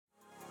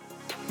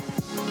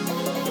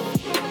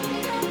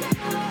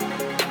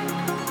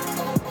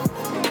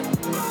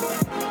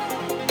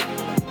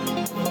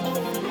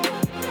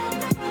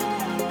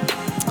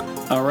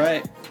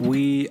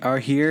We are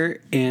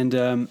here,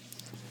 and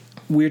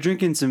we're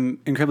drinking some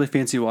incredibly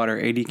fancy water.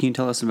 AD, can you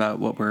tell us about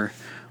what we're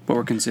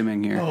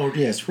consuming here? Oh,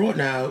 yes. Right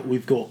now,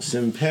 we've got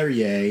some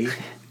Perrier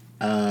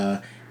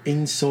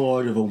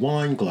inside of a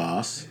wine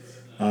glass.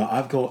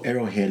 I've got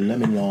Arrowhead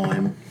Lemon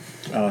Lime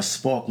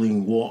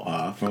sparkling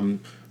water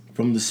from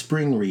the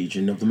spring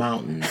region of the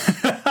mountains.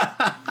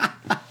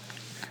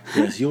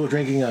 Yes, you're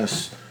drinking a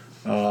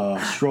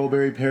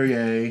strawberry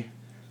Perrier,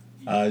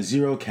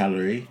 0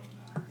 calorie,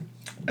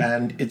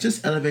 and it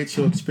just elevates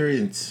your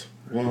experience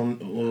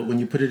when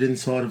you put it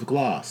inside of a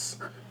glass.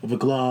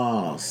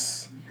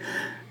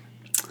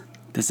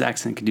 This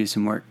accent could do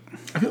some work.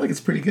 I feel like it's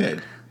pretty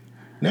good.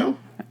 No?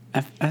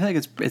 I feel like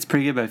it's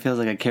pretty good, but it feels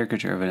like a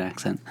caricature of an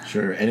accent.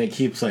 Sure, and it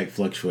keeps like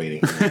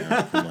fluctuating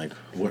from like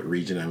what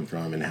region I'm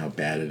from and how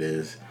bad it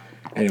is.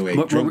 Anyway,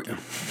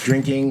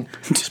 drinking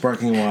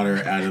sparkling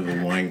water out of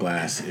a wine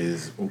glass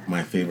is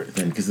my favorite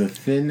thing because the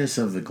thinness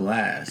of the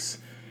glass,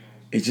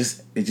 it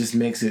just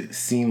makes it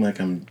seem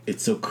like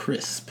it's so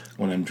crisp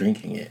when I'm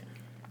drinking it.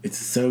 It's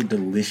so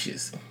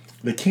delicious.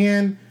 The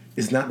can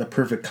is not the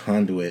perfect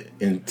conduit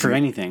for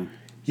anything.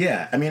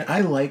 Yeah, I mean, I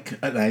like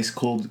an ice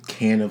cold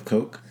can of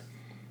Coke,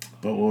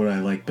 but what would I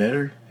like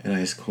better? An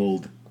ice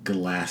cold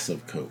glass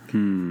of Coke. You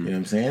know what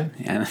I'm saying?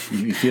 Yeah.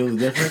 You feel the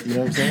difference? You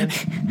know what I'm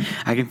saying?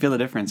 I can feel the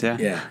difference, yeah.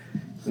 Yeah.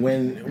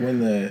 When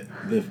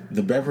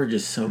the beverage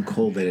is so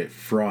cold that it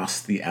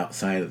frosts the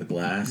outside of the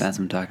glass. That's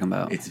what I'm talking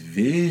about. It's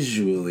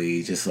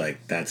visually just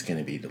like, that's going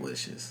to be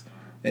delicious.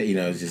 You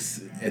know,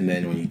 and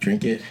then when you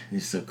drink it,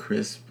 it's so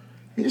crisp.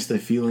 And just the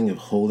feeling of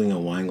holding a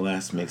wine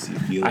glass makes you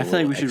feel I feel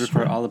like we should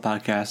record all the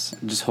podcasts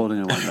just holding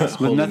a wine glass.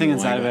 With nothing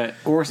inside of it.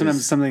 Or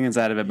sometimes something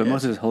inside of it, but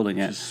most of it's holding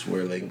it. Just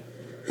swirling.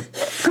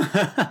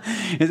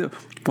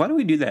 Why do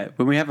we do that?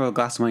 When we have a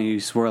glass of wine, you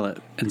swirl it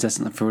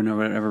incessantly for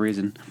whatever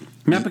reason.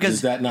 Not because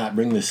does that not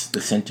bring the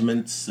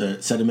sediments?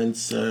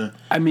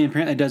 I mean,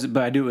 apparently it does,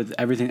 but I do it with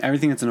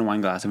everything that's in a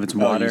wine glass. If it's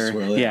water, you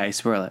swirl it? Yeah, I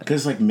swirl it.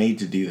 Because it's like made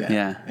to do that.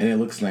 Yeah, and it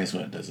looks nice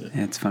when it does it.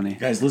 Yeah, it's funny.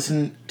 Guys,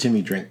 listen to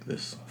me drink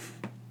this.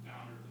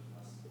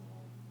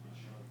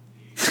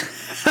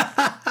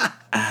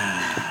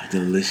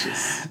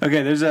 Delicious.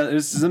 Okay,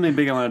 there's something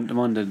big I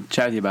wanted to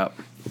chat with you about.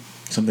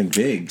 Something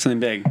big.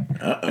 Something big.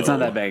 Uh-oh. It's not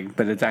that big,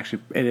 but it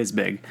is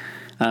big.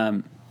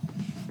 I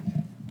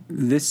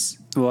guess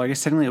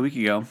technically a week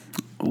ago,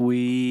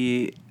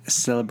 we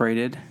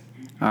celebrated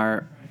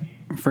our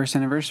first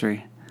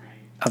anniversary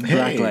of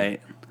Blacklight.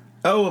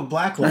 Oh, a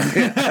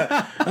Blacklight.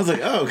 I was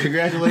like, oh,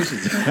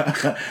 congratulations.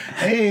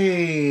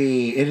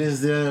 Hey, it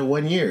is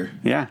 1 year.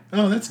 Yeah.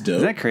 Oh, that's dope.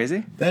 Is that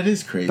crazy? That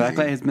is crazy.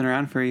 Blacklight has been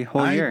around for a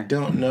whole year. I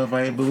don't know if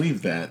I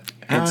believe that.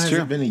 How It's has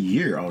true. it been a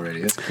year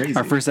already? That's crazy.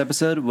 Our first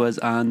episode was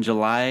on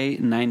July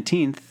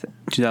 19th,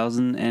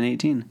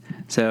 2018.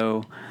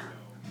 So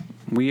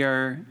we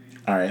are...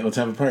 All right, let's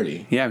have a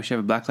party. Yeah, we should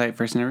have a Blacklight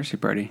first anniversary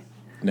party.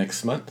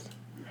 Next month,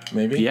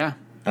 maybe? Yeah.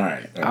 All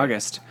right.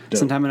 August. Dope.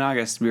 Sometime in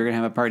August, we were going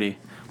to have a party.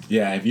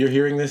 Yeah, if you're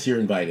hearing this,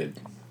 you're invited.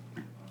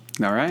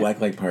 All right.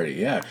 Blacklight party,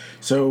 yeah.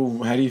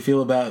 So how do you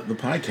feel about the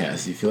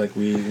podcast? Do you feel like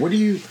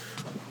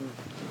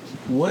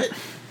what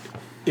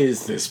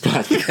is this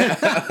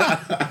podcast?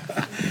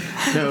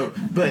 No,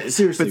 but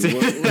seriously,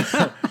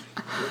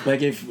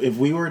 like if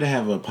we were to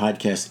have a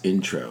podcast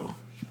intro,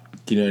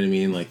 do you know what I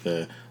mean? Like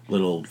the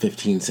little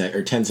 15-second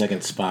or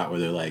 10-second spot where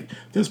they're like,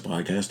 this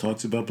podcast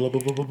talks about blah, blah,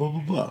 blah, blah, blah,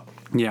 blah, blah.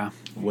 Yeah.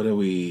 What are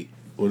we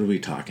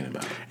talking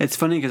about? It's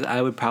funny because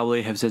I would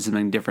probably have said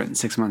something different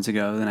 6 months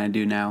ago than I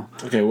do now.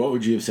 Okay, what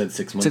would you have said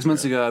 6 months ago? 6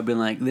 months ago, I've been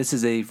like, this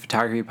is a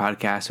photography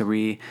podcast where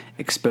we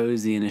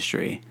expose the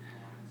industry,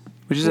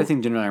 which is, I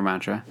think, generally our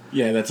mantra.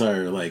 Yeah, that's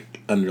our,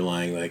 like,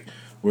 underlying, like,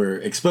 we're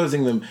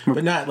exposing them,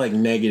 but not, like,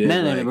 negative.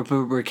 No,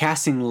 we're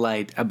casting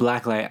light, a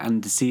black light,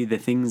 on to see the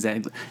things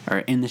that are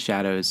in the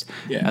shadows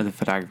of the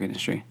photography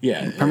industry.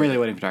 Yeah. Primarily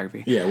wedding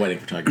photography. Yeah, wedding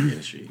photography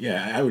industry.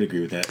 Yeah, I would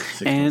agree with that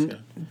 6 months ago.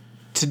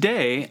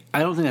 Today, I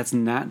don't think that's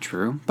not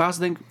true, but I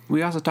also think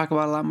we also talk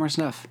about a lot more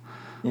stuff.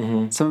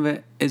 Mm-hmm. Some of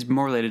it is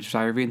more related to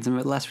photography and some of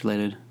it less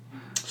related.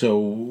 So,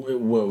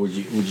 what would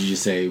you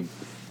just say?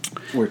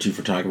 We're two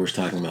photographers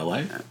talking about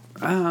life?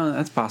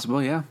 That's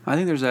possible. Yeah, I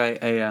think there's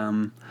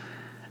a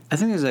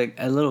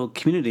little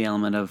community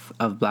element of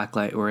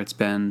Blacklight where it's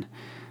been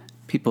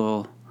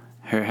people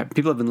have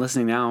been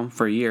listening now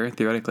for a year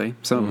theoretically.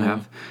 Some of them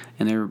have,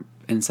 and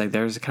it's like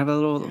there's kind of a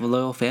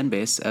little fan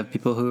base of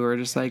people who are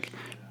just like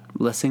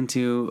listening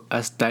to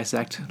us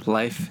dissect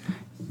life,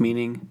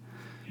 meaning,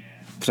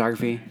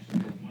 photography,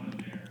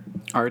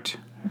 art,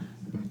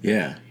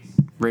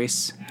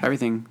 race,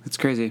 everything. It's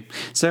crazy.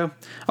 So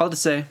all to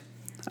say,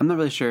 I'm not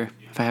really sure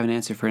if I have an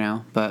answer for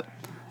now, but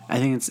I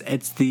think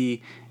it's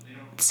the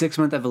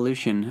 6-month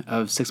evolution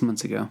of 6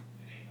 months ago.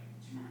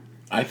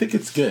 I think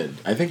it's good.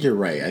 I think you're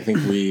right. I think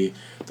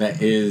that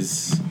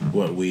is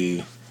what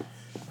we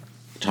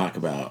talk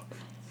about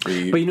But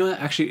you know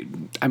what? Actually,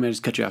 I'm gonna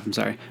just cut you off. I'm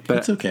sorry, but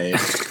it's okay.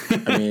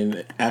 I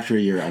mean, after a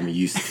year, I'm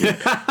used to it.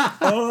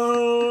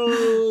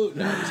 Oh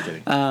no, I'm just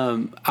kidding.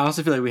 I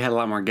also feel like we had a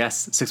lot more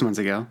guests 6 months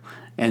ago,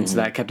 and so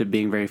that kept it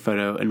being very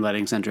photo and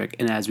wedding centric.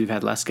 And as we've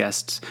had less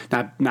guests,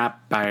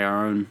 not by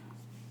our own,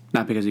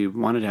 not because we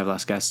wanted to have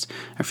less guests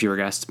or fewer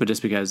guests, but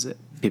just because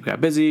people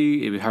got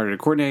busy, it was harder to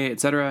coordinate,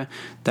 etc.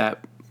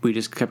 That we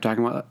just kept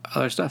talking about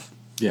other stuff.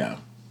 Yeah,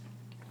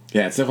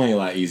 it's definitely a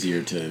lot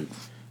easier to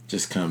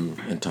just come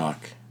and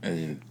talk.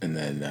 And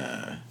then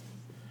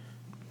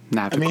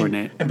not have to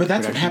coordinate. But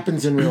that's what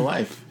happens in real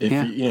life. If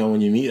when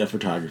you meet a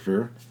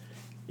photographer,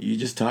 you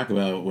just talk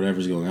about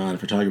whatever's going on.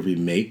 Photography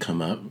may come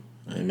up,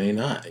 it may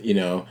not.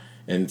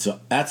 And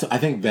so I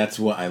think that's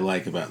what I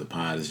like about the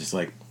pod. Is just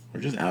like we're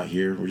just out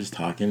here, we're just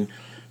talking,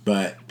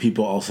 but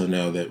people also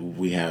know that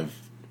we have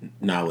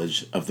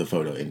knowledge of the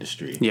photo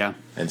industry. Yeah,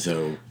 and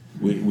so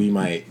we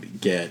might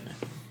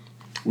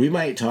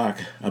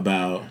talk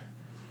about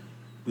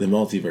the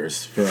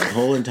multiverse for a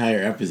whole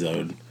entire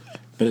episode,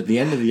 but at the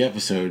end of the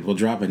episode we'll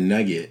drop a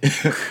nugget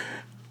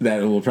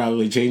that will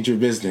probably change your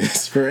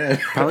business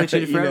forever. Probably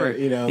change it forever.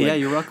 Yeah,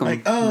 you're welcome.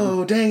 Like,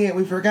 oh dang it,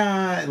 we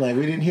forgot. Like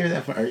we didn't hear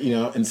that far.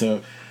 And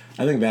so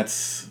I think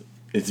it's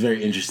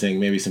very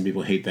interesting. Maybe some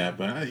people hate that,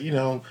 but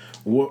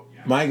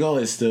my goal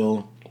is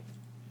still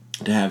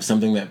to have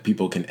something that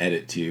people can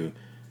edit to.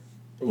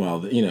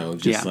 Well,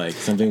 like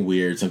something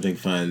weird, something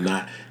fun,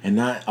 not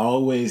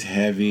always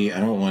heavy. I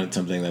don't want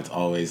something that's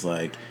always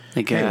like,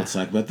 hey, let's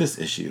talk about this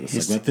issue. Let's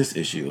talk about this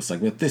issue. Let's talk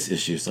about this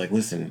issue. It's like,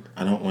 listen,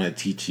 I don't want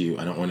to teach you.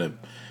 I don't want to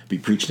be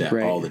preached at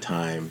all the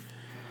time.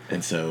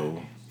 And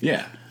so,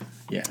 yeah.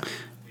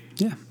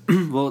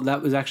 Well,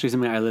 that was actually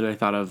something I literally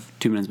thought of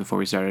 2 minutes before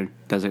we started.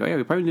 I was like, oh yeah,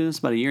 we've probably been doing this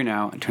about a year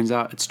now. It turns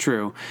out it's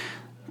true.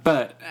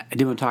 But I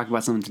do want to talk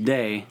about something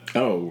today.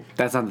 Oh.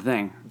 That's not the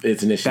thing.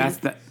 It's an issue.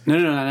 No,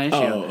 not an issue.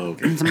 Oh,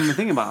 okay. Something I'm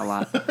thinking about a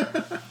lot.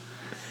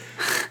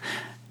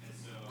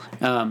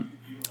 I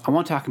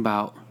want to talk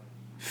about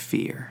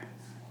fear.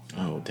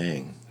 Oh,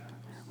 dang.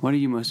 What are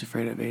you most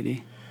afraid of,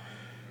 AD?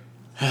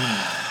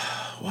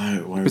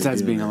 Why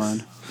besides being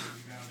alone.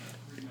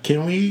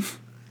 Can we...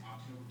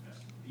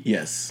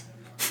 Yes.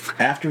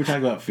 After we talk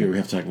about fear, we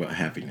have to talk about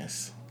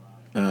happiness.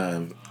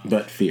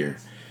 But fear.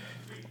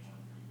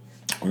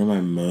 What am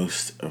I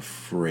most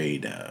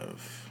afraid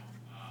of?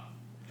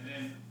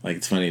 Like,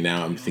 it's funny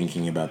now I'm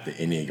thinking about the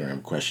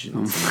Enneagram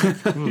questions. Like,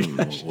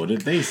 what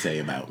did they say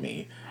about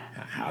me?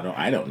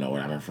 I don't know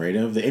what I'm afraid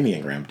of. The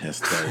Enneagram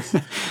test says.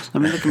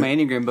 Let me look at my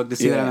Enneagram book to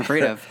see what I'm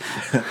afraid of.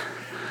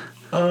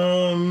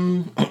 I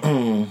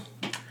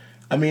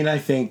mean, I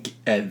think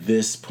at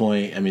this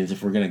point,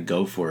 if we're going to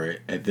go for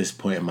it, at this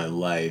point in my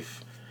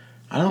life,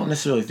 I don't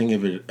necessarily think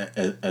of it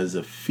as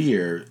a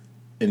fear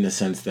in the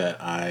sense that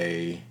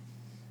I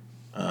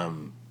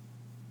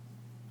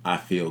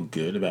feel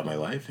good about my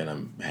life and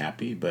I'm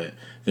happy, but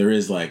there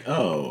is like,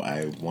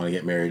 I want to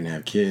get married and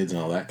have kids and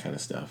all that kind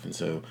of stuff. And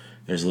so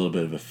there's a little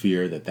bit of a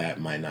fear that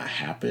might not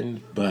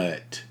happen,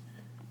 but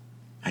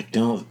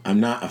I'm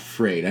not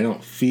afraid. I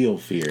don't feel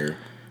fear.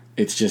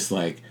 It's just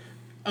like,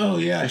 oh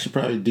yeah, I should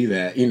probably do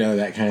that,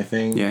 that kind of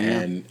thing.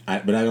 Yeah.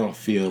 But I don't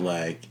feel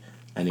like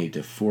I need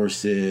to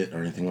force it or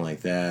anything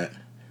like that.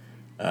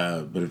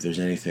 But if there's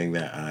anything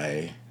that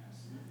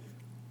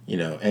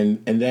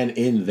and then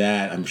in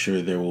that, I'm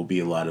sure there will be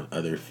a lot of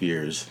other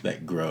fears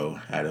that grow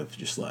out of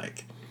just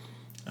like,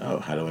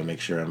 how do I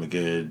make sure I'm a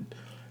good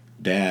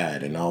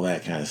dad and all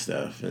that kind of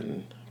stuff.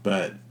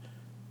 But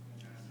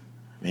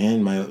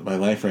man, my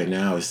life right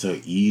now is so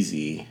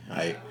easy.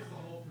 I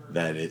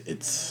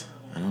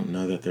don't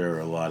know that there are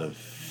a lot of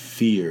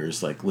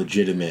fears, like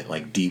legitimate,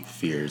 like deep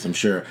fears. I'm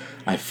sure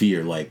I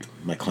fear like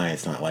my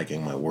clients not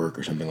liking my work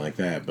or something like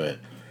that, but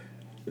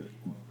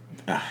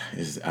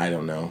I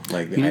don't know.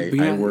 Like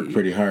I work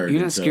pretty hard.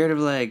 You're not scared of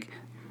like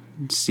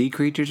sea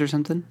creatures or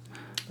something?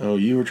 Oh,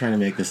 you were trying to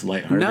make this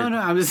lighthearted? No,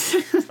 I'm just.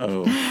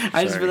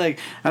 I just feel like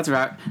that's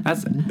right.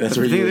 That's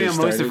where the thing you I'm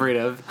most afraid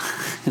of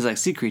is like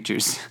sea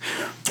creatures.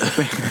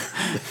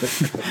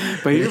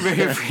 but you're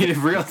very afraid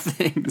of real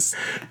things.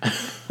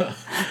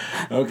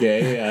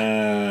 Okay.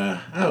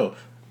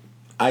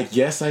 I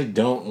guess I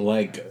don't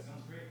like.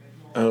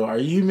 Oh, are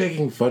you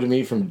making fun of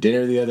me from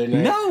dinner the other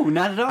night? No,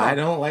 not at all. I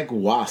don't like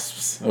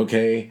wasps.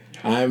 Okay,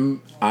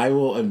 I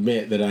will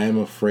admit that I am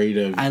afraid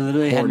of. I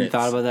literally hornets.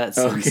 hadn't thought about that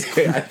since.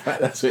 Okay, I thought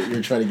that's what you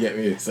were trying to get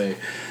me to say.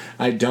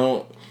 I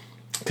don't,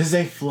 because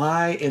they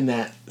fly in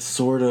that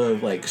sort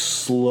of like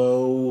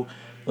slow,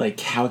 like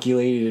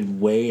calculated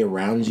way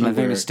around you. My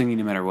thing is stinging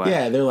no matter what.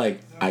 Yeah, they're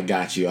like, I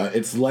got you.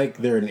 It's like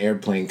they're an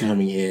airplane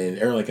coming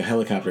in, or like a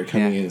helicopter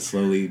coming in,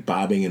 slowly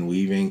bobbing and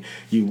weaving.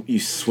 You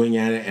swing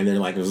at it, and they're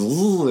like,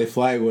 they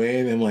fly away,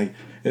 and I'm like,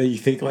 and you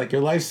think like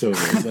your life's over.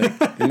 It's like,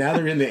 and now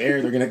they're in the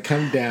air, they're gonna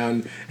come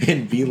down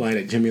and beeline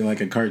it to me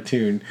like a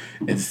cartoon,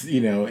 and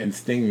and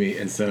sting me.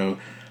 And so,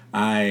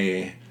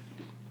 I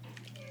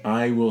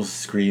will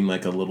scream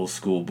like a little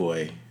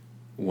schoolboy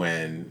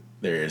when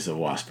there is a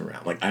wasp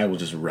around. Like I will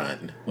just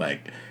run,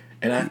 like,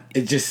 and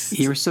it just.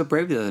 You were so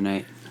brave the other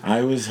night.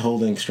 I was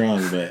holding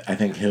strong, but I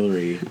think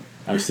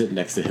I was sitting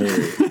next to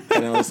Hillary,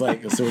 and I was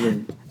like sort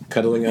of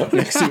cuddling up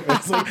next to her. I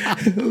was like,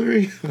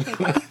 Hillary.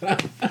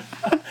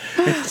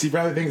 She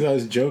probably thinks I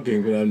was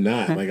joking, but I'm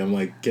not. Like, I'm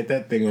like, get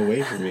that thing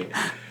away from me.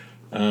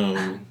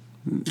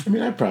 I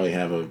mean, I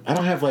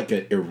don't have like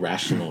an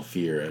irrational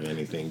fear of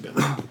anything, but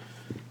like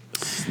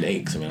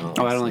snakes. I mean, I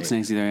don't like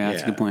snakes either. Yeah,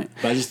 that's a good point.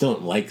 But I just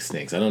don't like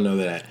snakes. I don't know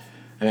that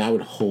I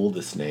would hold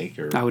a snake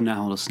or. I would not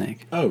hold a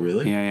snake. Oh,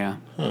 really? Yeah.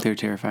 Huh. They're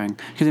terrifying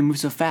because they move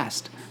so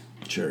fast.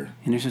 Sure.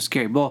 And they're so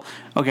scary. Well,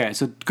 okay,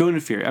 so go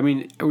into fear. I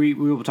mean, we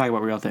will talk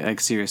about real things, like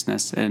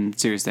seriousness and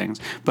serious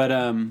things. But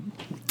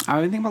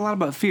I think a lot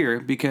about fear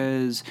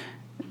because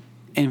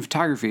in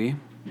photography,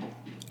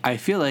 I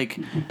feel like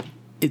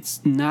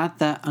it's not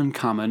that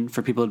uncommon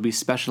for people to be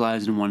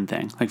specialized in one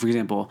thing. Like, for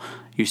example,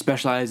 you're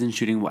specialized in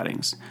shooting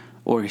weddings,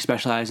 or you're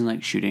specialized in,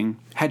 like, shooting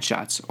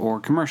headshots or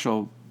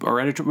commercial or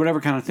editor,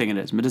 whatever kind of thing it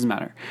is. But it doesn't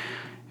matter.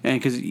 And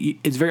because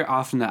it's very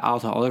often that I'll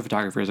tell other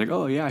photographers, like,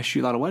 oh, yeah, I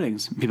shoot a lot of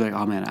weddings. And people are like,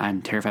 oh, man,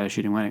 I'm terrified of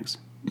shooting weddings.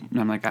 And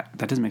I'm like,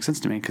 that doesn't make sense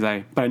to me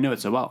but I know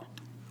it so well.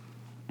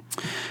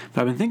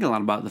 But I've been thinking a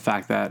lot about the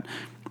fact that,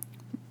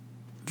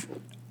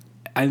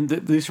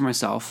 at least for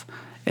myself,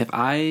 if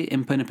I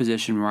am put in a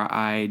position where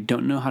I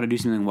don't know how to do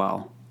something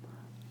well,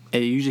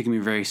 it usually can be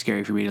very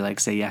scary for me to, like,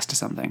 say yes to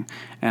something.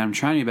 And I'm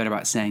trying to be better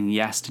about saying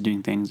yes to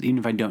doing things, even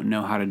if I don't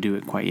know how to do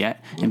it quite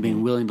yet, and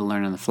being willing to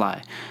learn on the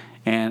fly.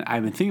 And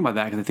I've been thinking about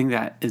that because I think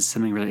that is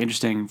something really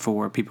interesting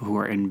for people who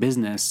are in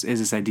business, is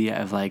this idea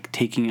of, like,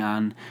 taking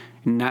on,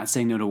 not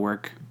saying no to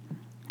work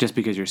just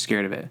because you're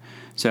scared of it.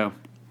 So,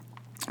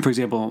 for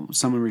example,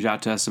 someone reached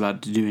out to us about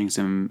doing a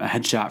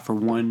headshot for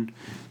one,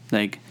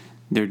 like,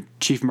 their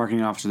chief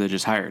marketing officer they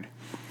just hired.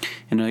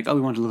 And they're like, oh, we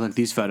want to look like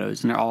these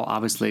photos. And they're all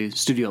obviously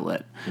studio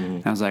lit. Mm-hmm.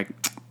 And I was like,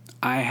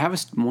 I have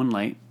one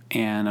light,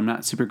 and I'm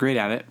not super great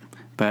at it,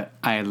 but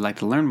I'd like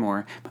to learn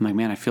more. But I'm like,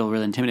 man, I feel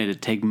really intimidated to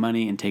take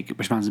money and take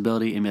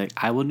responsibility and be like,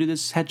 I will do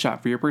this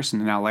headshot for your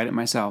person, and I'll light it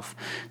myself.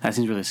 That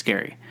seems really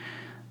scary.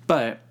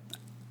 But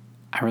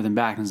I wrote them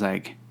back and was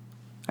like,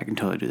 I can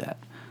totally do that.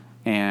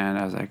 And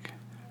I was like,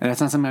 and that's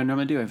not something I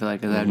normally do. I feel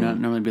like I'd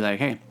normally be like,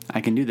 hey,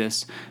 I can do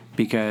this,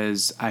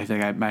 because I feel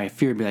like my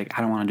fear would be like,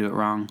 I don't want to do it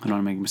wrong. I don't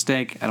want to make a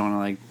mistake. I don't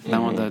want to I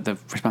don't want the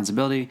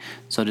responsibility.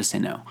 So I'll just say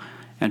no.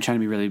 And I'm trying to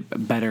be really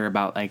better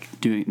about, like,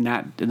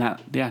 not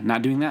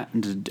doing that,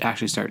 and to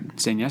actually start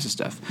saying yes to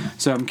stuff.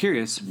 So I'm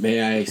curious.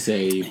 May I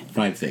say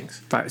 5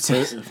 things? Say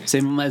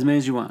as many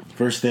as you want.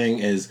 First thing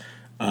is,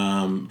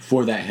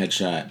 for that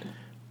headshot,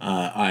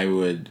 I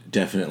would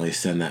definitely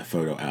send that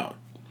photo out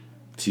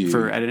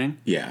for editing.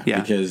 Yeah,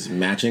 because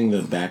matching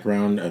the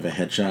background of a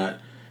headshot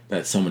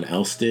that someone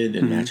else did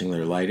and matching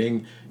their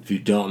lighting, if you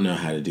don't know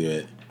how to do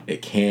it,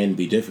 it can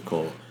be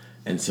difficult.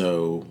 And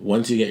so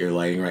once you get your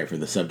lighting right for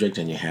the subject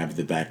and you have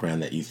the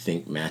background that you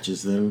think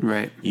matches them,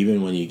 right,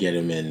 even when you get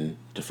them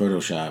into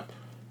Photoshop,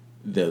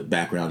 the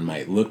background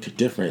might look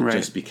different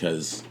just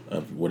because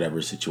of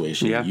whatever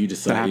situation you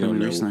decide you don't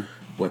know recently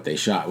what they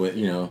shot with,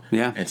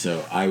 Yeah. And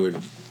so I would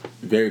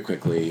very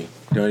quickly,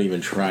 don't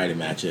even try to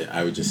match it.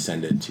 I would just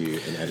send it to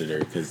an editor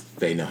because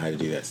they know how to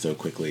do that so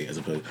quickly. As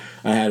opposed,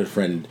 I had a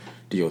friend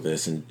deal with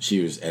this, and she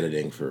was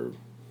editing for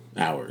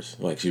hours.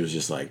 Like, she was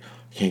just like,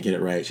 can't get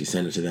it right. She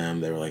sent it to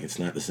them. They were like, it's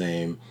not the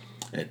same.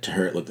 And to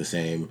her, it looked the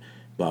same.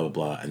 Blah blah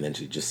blah. And then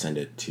she just sent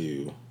it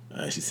to.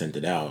 She sent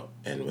it out,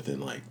 and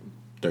within like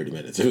 30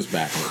 minutes, it was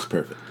back and it was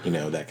perfect.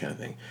 That kind of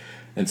thing.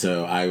 And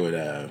so I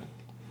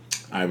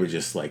would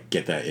just, like,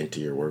 get that into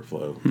your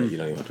workflow that you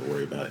don't even have to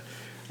worry about it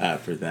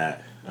for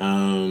that.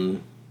 I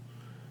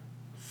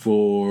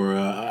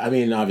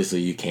mean,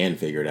 obviously you can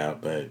figure it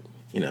out, but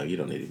you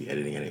don't need to be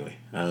editing anyway.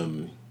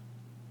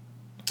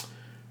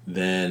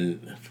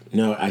 Then,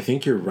 no, I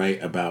think you're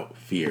right about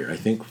fear. I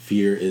think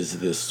fear is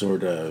this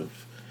sort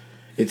of,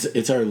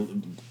 it's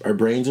our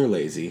brains are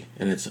lazy,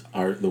 and it's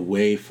the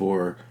way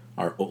for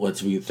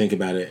think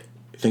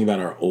about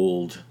our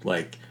old,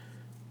 like,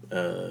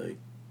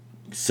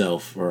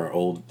 self, or our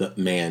old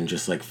man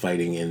just, like,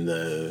 fighting in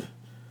the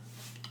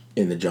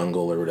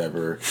jungle or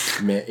whatever.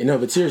 Man,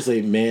 but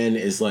seriously, man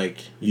is like,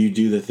 you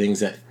do the things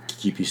that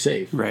keep you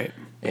safe. Right.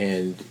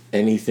 And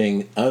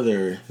anything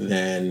other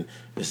than,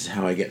 this is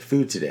how I get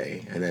food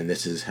today, and then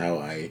this is how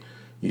I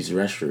use the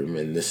restroom,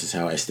 and this is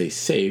how I stay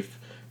safe,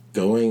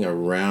 going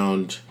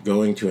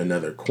to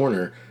another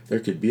corner, there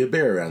could be a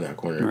bear around that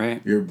corner.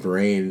 Right. Your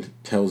brain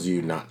tells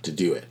you not to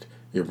do it.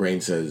 Your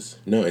brain says,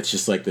 no, it's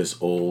just like this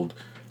old,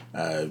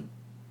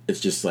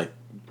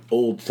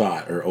 old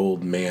thought or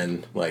old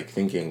man, like,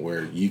 thinking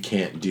where you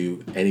can't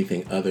do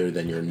anything other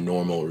than your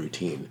normal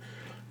routine.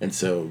 And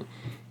so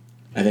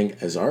I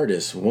think as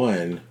artists,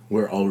 we're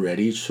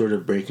already sort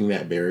of breaking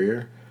that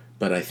barrier,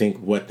 but I think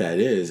what that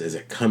is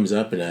it comes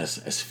up in us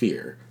as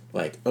fear.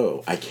 Like,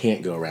 oh, I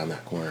can't go around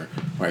that corner,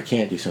 or I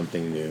can't do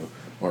something new,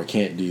 or I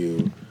can't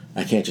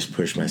just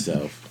push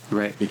myself.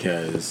 Right.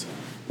 Because,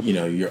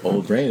 your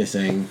old brain is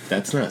saying,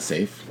 that's not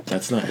safe.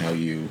 That's not how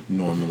you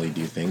normally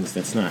do things.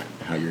 That's not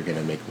how you're going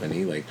to make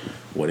money. Like,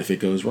 what if it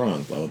goes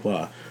wrong? Blah, blah,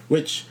 blah.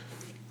 Which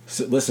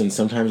So, listen,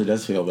 sometimes it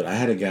does fail, but I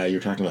had a guy, you're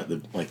talking about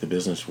the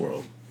business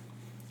world.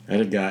 I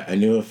had a guy, I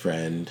knew a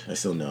friend, I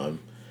still know him,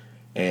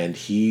 and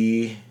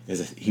he was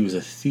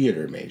a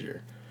theater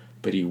major,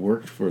 but he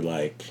worked for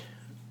let's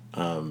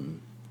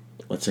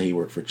say he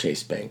worked for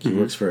Chase Bank. He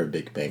works for a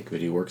big bank, but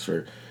he works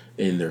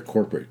in their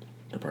corporate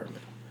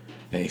department.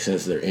 And he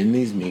says they're in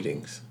these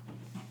meetings,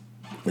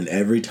 and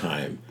every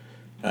time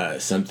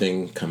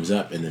something comes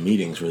up in the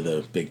meetings where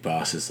the big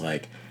boss is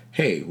like,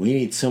 hey, we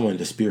need someone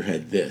to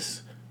spearhead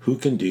this. Who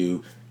can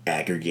do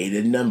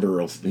aggregated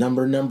number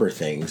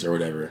things or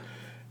whatever?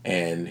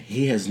 And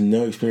he has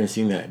no experience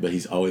seeing that, but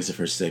he's always the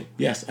first to say,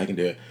 yes, I can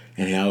do it.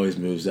 And he always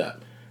moves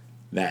up.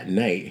 That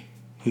night,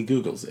 he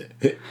Googles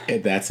it.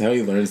 And that's how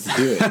he learns to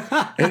do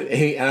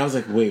it. and I was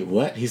like, wait,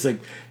 what? He's like,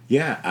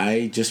 yeah,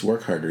 I just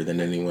work harder than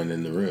anyone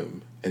in the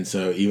room. And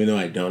so even though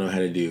I don't know how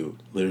to do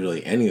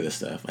literally any of the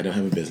stuff, I don't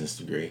have a business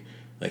degree.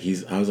 I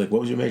was like,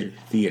 what was your major?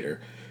 Theater.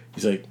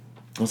 He's like,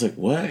 I was like,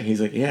 what? He's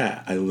like,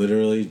 yeah, I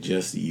literally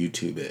just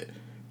YouTube it.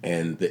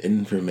 And the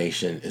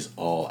information is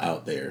all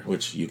out there,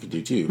 which you could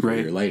do too for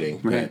your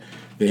lighting. Right. But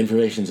the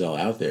information's all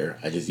out there.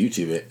 I just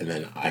YouTube it, and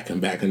then I come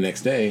back the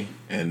next day,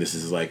 and this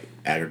is like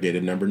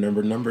aggregated number,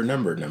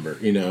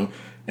 you know?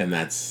 And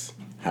that's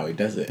how he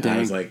does it. And I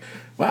was like,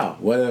 wow,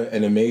 what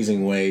an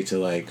amazing way to,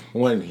 like,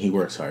 one, he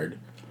works hard,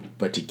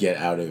 but to get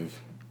out of,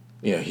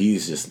 you know,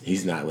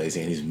 he's not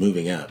lazy, and he's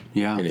moving up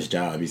in his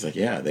job. He's like,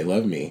 yeah, they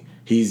love me.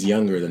 He's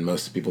younger than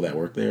most people that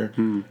work there.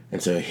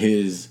 And so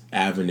his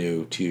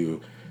avenue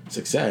to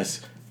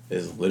success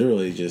is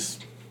literally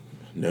just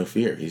no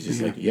fear. He's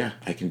just like, yeah,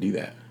 I can do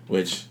that.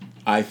 Which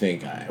I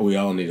think we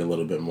all need a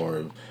little bit more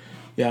of,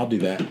 yeah, I'll do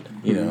that.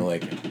 You know,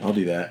 like, I'll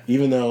do that.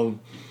 Even though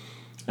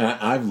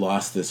I've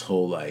lost this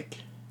whole, like,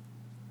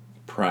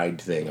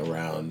 pride thing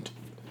around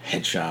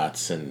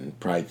headshots and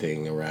pride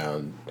thing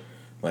around,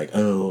 like,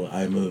 oh,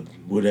 I'm a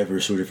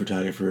whatever sort of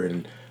photographer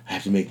and I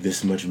have to make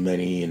this much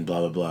money and blah,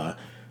 blah, blah.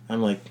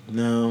 I'm like,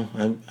 no,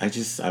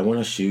 I want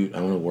to shoot,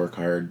 I want to work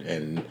hard,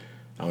 and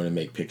I want to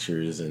make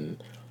pictures,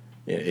 and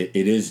it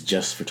is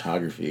just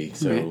photography.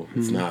 So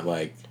it's not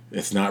like,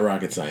 it's not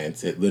rocket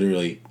science. It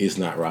literally is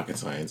not rocket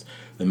science.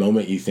 The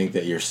moment you think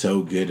that you're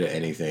so good at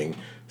anything,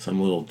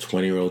 some little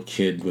 20-year-old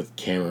kid with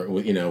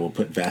camera, you know, will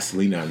put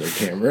Vaseline on their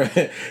camera,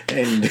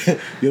 and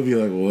you'll be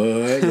like,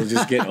 what? You'll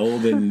just get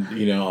old, and,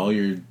 you know, all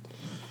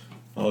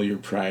your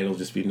pride will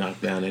just be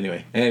knocked down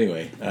anyway.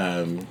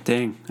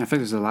 Dang, I think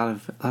there's a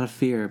lot of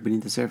fear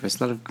beneath the surface.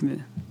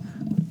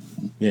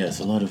 Yes,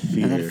 a lot of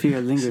fear. And that fear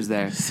lingers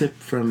there. Sip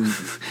from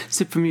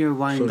your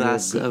wine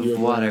glass of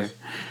water.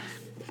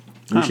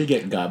 We should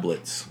get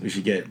goblets. We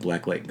should get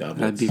blacklight goblets.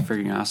 That'd be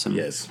freaking awesome.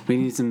 Yes. We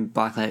need some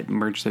blacklight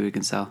merch that we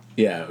can sell.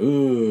 Yeah.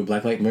 Ooh,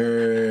 blacklight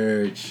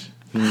merch.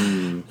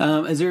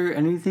 Is there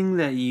anything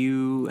that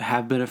you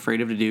have been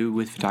afraid of to do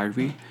with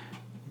photography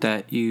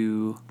that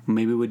you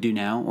maybe would do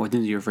now, or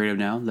things you're afraid of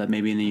now that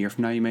maybe in a year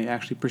from now you might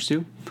actually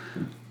pursue?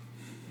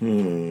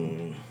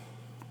 Things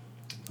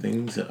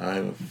that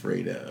I'm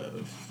afraid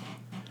of.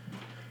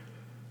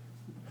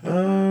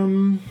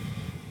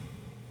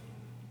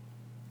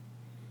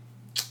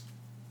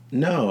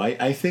 No,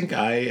 I think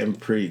I am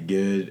pretty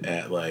good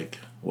at, like,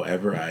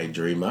 whatever I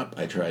dream up,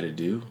 I try to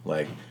do.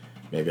 Like,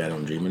 maybe I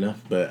don't dream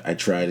enough, but I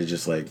try to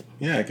just, like,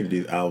 yeah, I can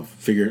do, I'll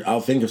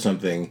think of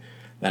something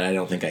that I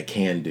don't think I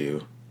can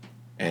do,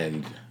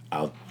 and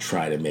I'll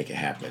try to make it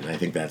happen. I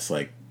think that's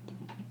like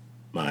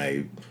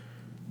my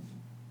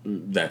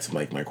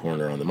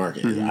corner on the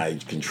market. I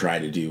can try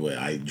to do what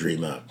I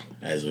dream up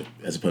as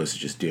opposed to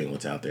just doing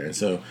what's out there. And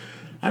so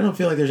I don't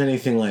feel like there's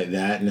anything like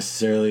that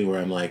necessarily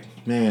where I'm like,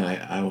 man,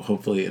 I will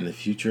hopefully in the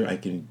future I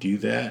can do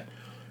that.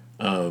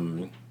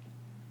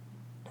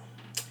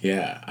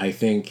 Yeah, I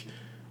think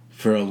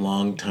for a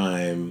long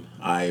time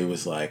I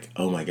was like,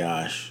 oh my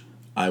gosh,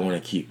 I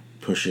want to keep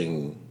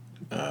pushing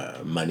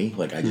money.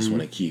 Like, I just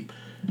want to keep,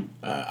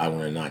 I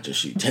want to not just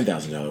shoot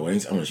 $10,000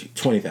 weddings, I want to shoot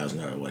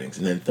 $20,000 weddings,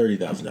 and then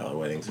 $30,000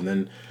 weddings. And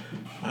then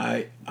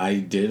I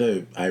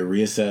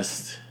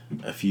reassessed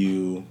a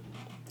few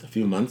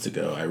months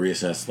ago. I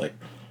reassessed, like,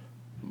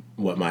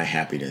 what my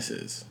happiness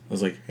is. I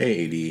was like,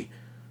 hey,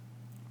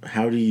 AD,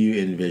 how do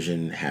you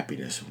envision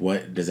happiness?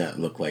 What does that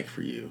look like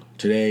for you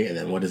today? And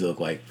then what does it look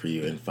like for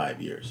you in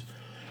 5 years?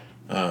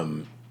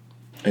 And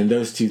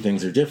those two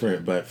things are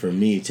different, but for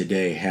me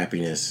today,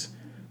 happiness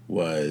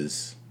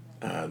was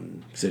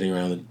sitting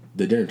around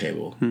the dinner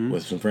table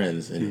with some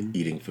friends and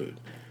eating food.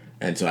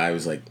 And so I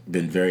was like,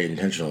 been very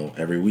intentional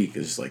every week.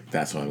 It's just like,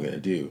 that's what I'm going to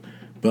do.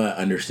 But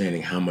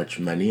understanding how much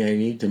money I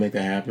need to make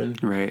that happen.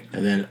 Right.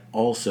 And then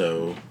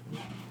also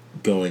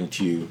going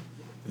to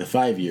the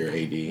 5-year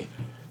AD,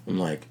 I'm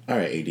like, all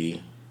right,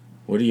 AD,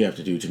 what do you have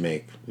to do to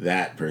make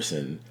that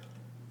person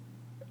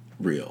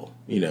real?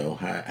 You know,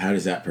 how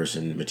does that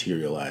person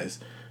materialize?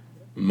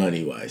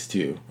 Money-wise,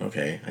 too.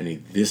 Okay, I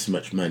need this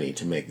much money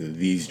to make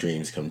these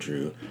dreams come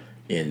true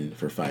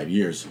for 5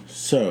 years.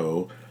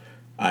 So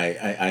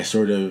I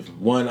sort of,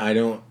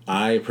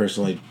 I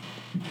personally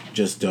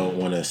just don't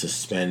want to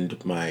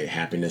suspend my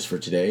happiness for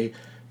today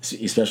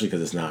especially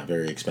because it's not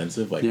very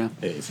expensive. Like, Yeah.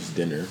 it's just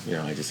dinner.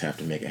 I just have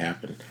to make it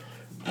happen.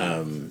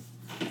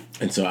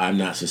 And so I'm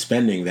not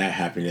suspending that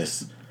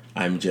happiness.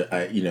 I'm just,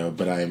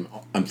 but I'm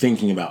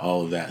thinking about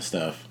all of that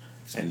stuff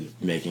and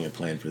making a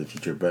plan for the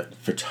future. But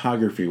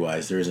photography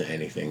wise, there isn't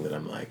anything that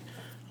I'm like,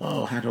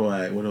 oh,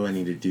 what do I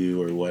need to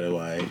do, or what do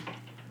I?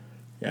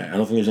 Yeah, I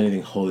don't think there's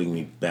anything holding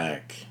me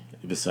back.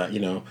 Besides,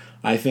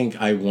 I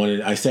think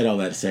I said all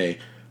that to say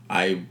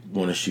I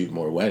want to shoot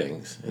more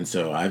weddings, and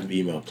so I've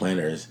emailed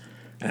planners,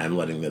 and I'm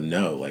letting them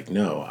know, like,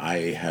 no,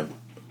 I have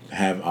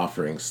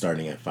offerings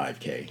starting at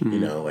 5K,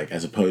 Mm-hmm. like,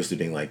 as opposed to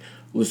being like,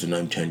 listen,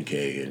 I'm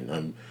 10K and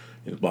I'm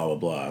blah blah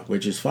blah,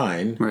 which is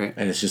fine, Right.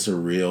 And it's just a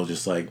real,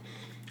 just like,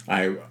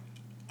 I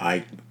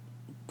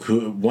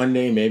could one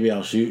day maybe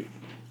I'll shoot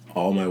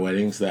all my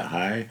weddings that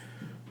high,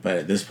 but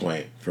at this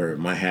point, for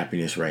my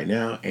happiness right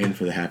now, and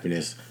for the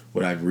happiness,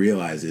 what I've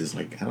realized is,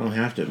 like, I don't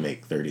have to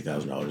make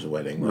 $30,000 a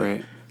wedding. Like,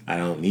 Right. I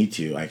don't need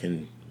to. I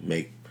can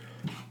make,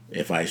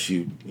 if I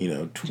shoot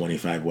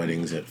 25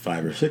 weddings at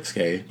 5 or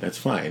 6K, that's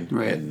fine,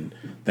 Right. and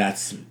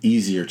that's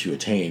easier to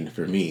attain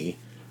for me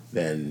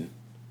than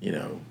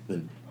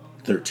the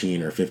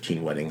 13 or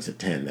 15 weddings at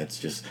 10. It's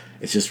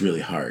just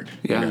really hard.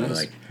 Yeah.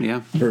 Like,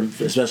 yeah. for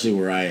especially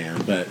where I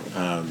am, but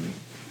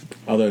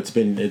although it's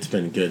been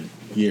good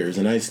years,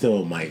 and I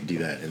still might do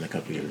that in a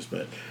couple years,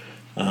 but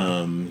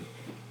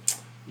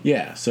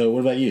yeah. So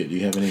what about you? Do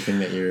you have anything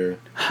that you're?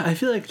 I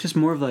feel like just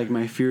more of like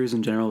my fears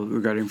in general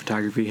regarding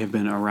photography have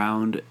been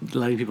around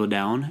letting people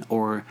down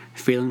or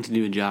failing to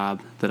do a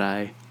job that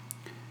I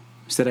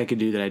said I could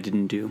do that I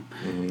didn't do.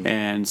 Mm-hmm.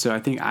 And so I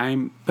think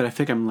I'm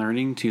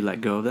learning to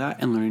let go of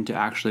that and learning to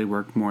actually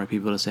work more with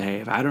people to say, hey,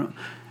 if I don't,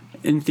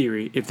 in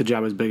theory, if the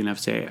job is big enough,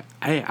 say,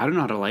 hey, I don't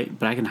know how to light,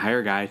 but I can hire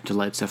a guy to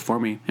light stuff for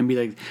me, and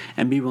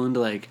be willing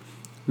to like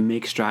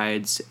make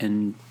strides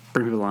and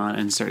bring people on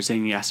and start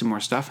saying yes to more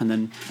stuff, and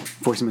then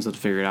forcing myself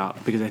to figure it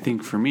out. Because I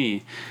think for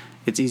me,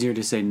 it's easier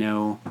to say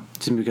no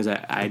simply because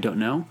I don't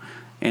know,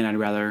 and I'd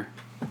rather.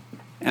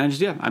 And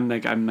I'm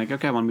like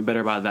okay, I want to be better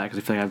about that because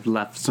I feel like I've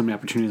left so many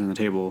opportunities on the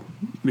table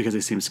because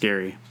they seem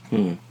scary.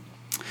 And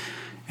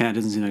it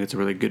doesn't seem like it's a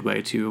really good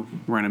way to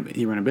run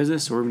a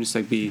business, or even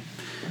just be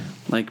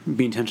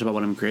intentional about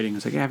what I'm creating.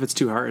 It's like, yeah, if it's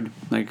too hard,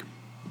 like,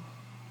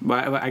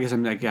 well, I guess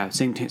I'm like, yeah,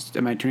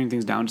 am I turning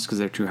things down just because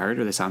they're too hard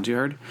or they sound too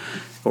hard,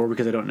 or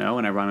because I don't know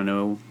and I want to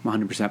know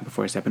 100%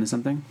 before I step into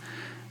something?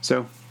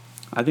 So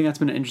I think that's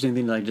been an interesting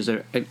thing to like just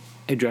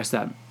address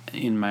that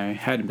in my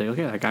head and be like,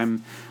 okay, like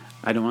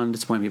I don't want to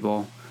disappoint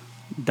people.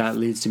 That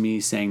leads to me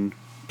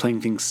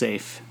playing things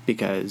safe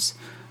because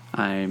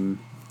I'm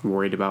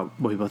worried about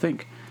what people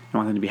think. I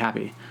want them to be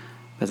happy.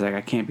 But it's like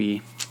I can't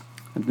be.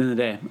 At the end of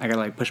the day, I gotta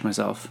like push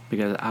myself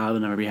because I'll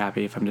never be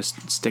happy if I'm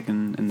just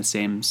sticking in the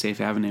same safe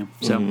avenue.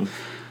 So,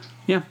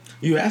 yeah.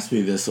 You asked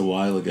me this a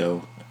while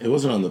ago. It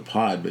wasn't on the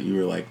pod, but you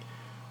were like,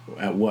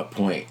 at what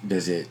point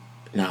does it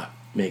not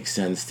make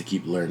sense to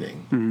keep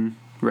learning? Mm-hmm.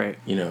 Right.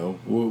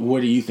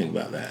 What do you think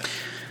about that?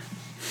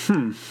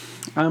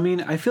 I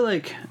mean, I feel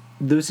like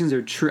those things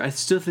are true. I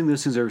still think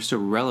those things are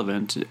still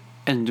relevant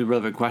and a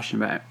relevant question.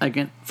 But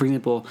again, for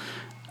example,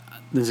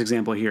 this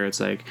example here, it's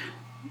like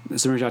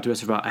someone reached out to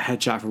us about a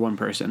headshot for one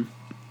person.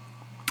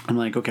 I'm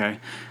like, okay,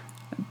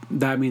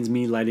 that means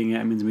me lighting it.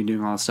 It means me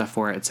doing all the stuff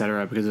for it,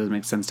 etc. Because it doesn't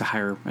make sense to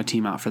hire a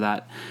team out for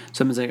that.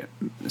 Someone's like,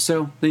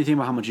 so then you think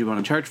about how much you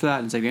want to charge for that,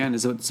 and it's like, man, do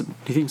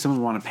you think someone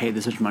would want to pay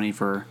this much money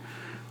for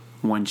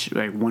one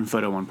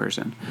photo, one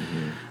person?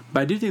 Mm-hmm.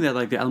 But I do think that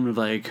like the element of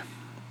like.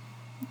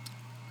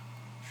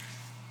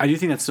 I do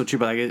think that's still true,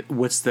 but like,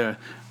 what's the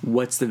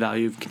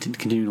value of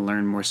continuing to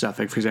learn more stuff?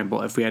 Like, for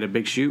example, if we had a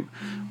big shoot,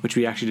 which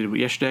we actually did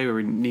yesterday, where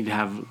we need to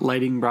have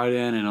lighting brought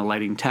in and a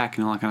lighting tech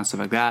and all that kind of stuff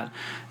like that.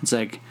 It's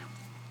like,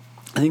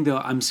 I think though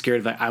I'm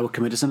scared that I will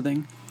commit to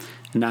something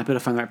and not be able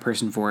to find the right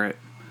person for it,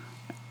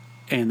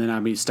 and then I'll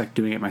be stuck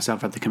doing it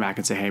myself. I have to come back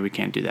and say, hey, we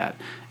can't do that.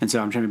 And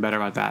so I'm trying to be better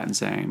about that and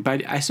saying,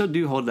 but I still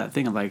do hold that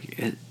thing of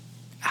like,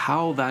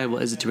 how valuable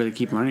is it to really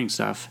keep learning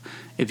stuff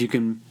if you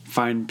can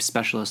find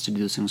specialists to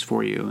do those things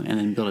for you and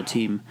then build a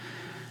team?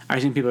 I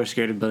think people are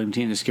scared of building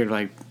teams. They're scared of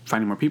like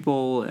finding more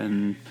people,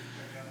 and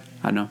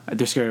I don't know.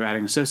 They're scared of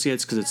adding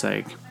associates because it's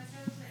like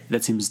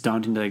that seems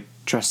daunting to like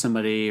trust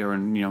somebody or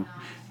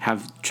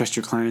trust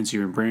your clients or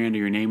your brand or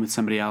your name with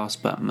somebody else.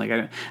 But I'm like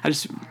I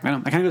don't know.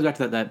 It kind of goes back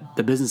to that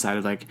the business side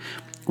of like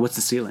what's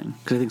the ceiling?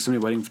 Because I think so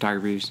many wedding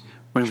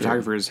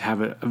photographers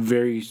have a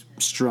very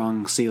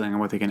strong ceiling on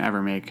what they can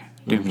ever make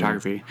doing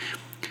photography.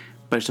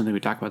 But I just don't think we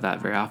talk about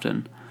that very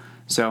often.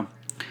 So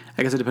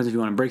I guess it depends if you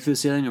want to break through the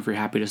ceiling or if you're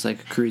happy just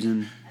like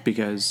cruising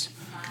because...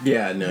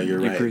 Yeah, no, you're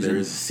right. Cruising. There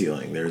is a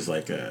ceiling. There's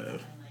like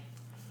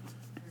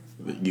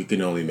you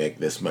can only make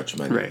this much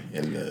money right.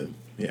 in the...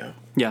 Yeah.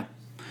 Yeah.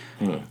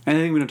 And I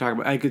think we don't talk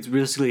about... Like, it's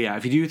realistically, yeah,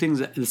 if you do things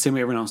the same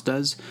way everyone else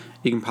does,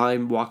 you can probably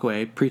walk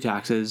away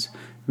pre-taxes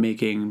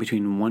making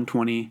between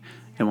 $120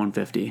 and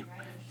 $150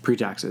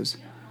 pre-taxes.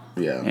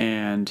 Yeah.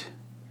 And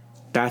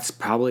that's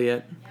probably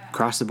it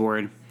across the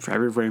board for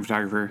every wedding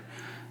photographer.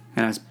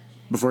 And that's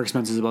before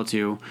expenses is level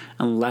 2,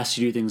 unless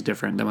you do things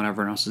different than what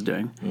everyone else is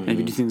doing. And if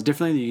you do things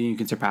differently, you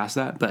can surpass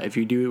that. But if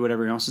you do what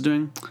everyone else is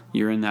doing,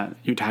 you're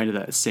tied to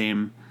that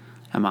same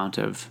amount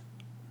of.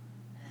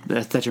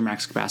 That's your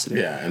max capacity.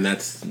 Yeah, and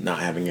that's not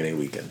having any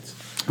weekends.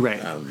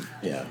 Right.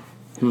 Yeah.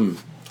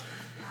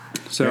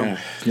 So yeah.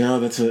 No,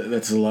 that's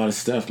a lot of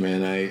stuff,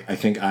 man. I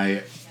think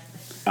I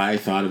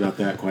thought about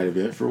that quite a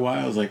bit for a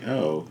while. I was like,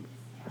 oh,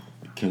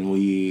 can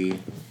we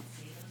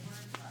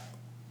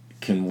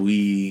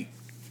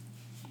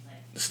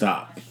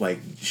stop? Like,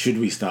 should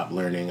we stop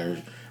learning?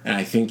 And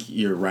I think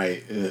you're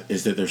right.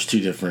 Is that there's 2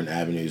 different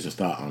avenues of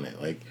thought on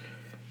it. Like,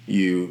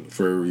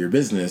 for your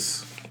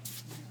business,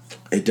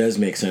 it does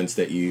make sense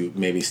that you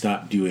maybe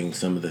stop doing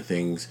some of the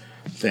things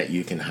that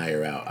you can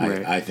hire out.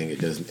 Right. I think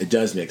it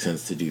does make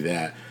sense to do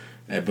that.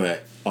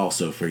 But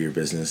also for your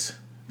business,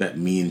 that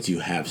means you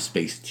have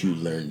space to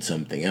learn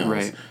something else,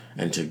 right,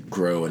 and to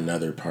grow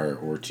another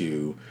part, or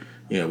to,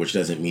 which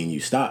doesn't mean you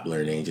stop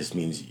learning. It just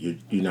means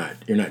you're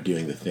not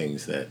doing the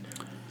things that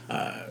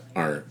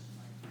aren't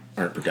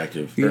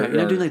productive. You're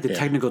not doing like the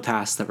technical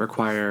tasks that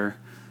require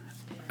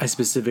a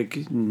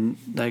specific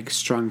like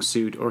strong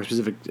suit or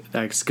specific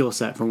like skill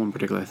set for one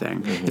particular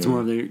thing. Mm-hmm. It's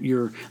more of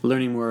you're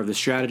learning more of the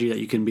strategy that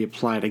you can be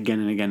applied again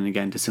and again and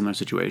again to similar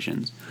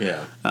situations.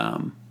 Yeah.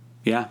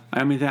 Yeah.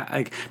 I mean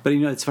that but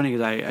it's funny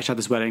because I shot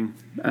this wedding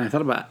and I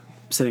thought about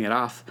setting it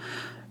off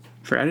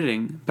for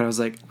editing, but I was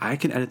like, I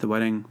can edit the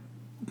wedding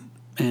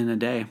in a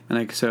day,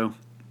 and so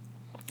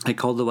I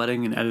called the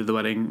wedding and edited the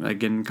wedding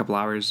like in a couple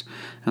hours,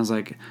 and I was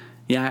like,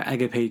 yeah, I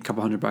get paid a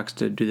couple $100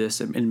 to do this,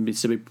 and it'd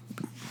still be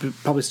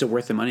probably still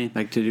worth the money,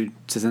 like to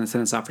send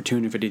this off for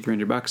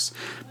 $250-$300.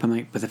 But I'm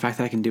like, but the fact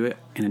that I can do it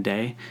in a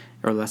day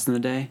or less than a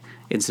day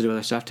instead of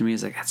other stuff, to me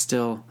is like, that's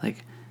still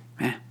like,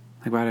 like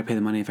why would I pay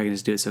the money if I can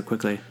just do it so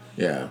quickly?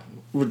 Yeah.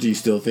 Well, do you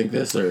still think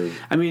this, or?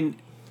 I mean,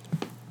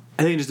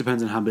 I think it just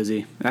depends on how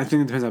busy. I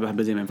think it depends on how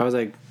busy I am. If I was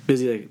like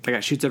busy, like I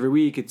got shoots every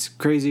week, it's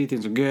crazy,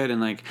 things are good,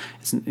 and like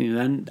it's,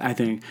 then I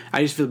think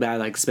I just feel bad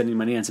like spending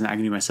money on something I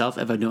can do myself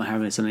if I don't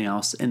have something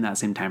else in that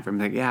same time frame.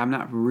 Like, yeah, I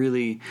don't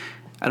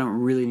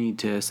really need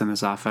to send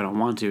this off if I don't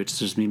want to. It's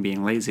just me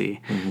being lazy.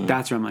 Mm-hmm.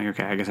 That's where I'm like,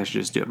 okay, I guess I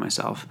should just do it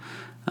myself.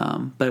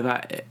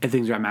 But if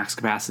things are at max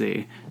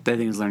capacity, the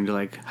thing is learning to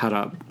like how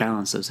to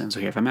balance those things.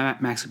 Okay, if I'm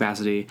at max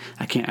capacity,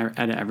 I can't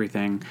edit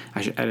everything.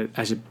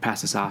 I should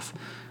pass this off.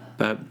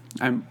 But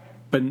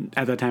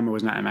at that time I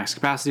was not at max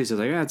capacity, so I was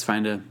like, yeah, it's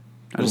fine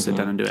I'll just sit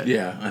down and do it.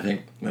 Yeah, I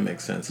think that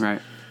makes sense.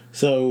 Right.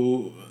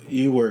 So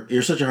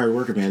you're such a hard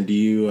worker, man. Do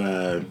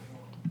you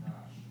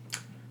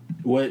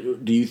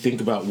what do you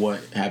think about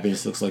what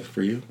happiness looks like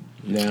for you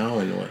now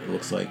and what it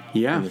looks like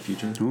in the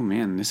future? Oh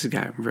man, this has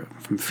got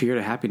from fear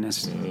to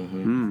happiness.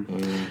 Mm-hmm.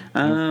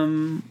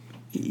 Mm-hmm.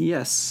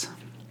 Yes.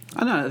 I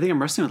don't know. I think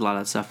I'm wrestling with a lot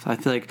of that stuff.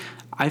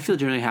 I feel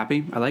generally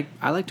happy. I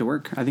like to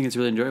work. I think it's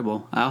really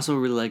enjoyable. I also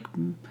really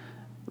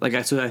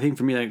so I think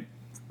for me, like,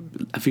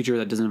 a future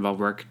that doesn't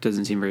involve work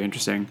doesn't seem very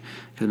interesting,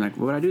 because I'm like,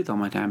 what would I do with all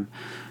my time?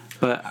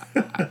 But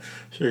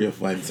sure, you'll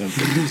find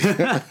something.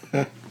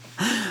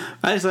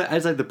 I just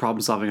like the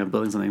problem solving of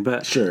building something.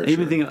 But sure,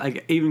 think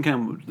like even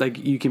kind of like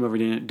you came over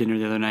dinner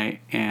the other night,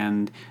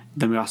 and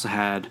then we also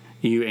had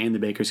you and the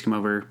Bakers come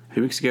over a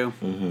few weeks ago.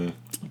 Mm-hmm.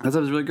 That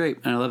was really great,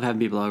 and I love having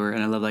people over,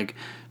 and I love like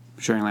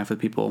sharing life with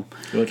people.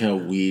 I like how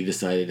we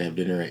decided to have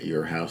dinner at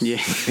your house. Yeah.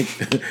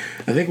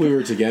 I think we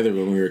were together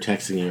when we were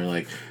texting, and you were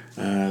like,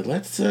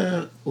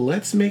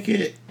 let's make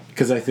it,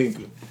 because I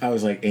think I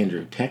was like,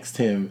 Andrew, text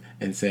him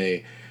and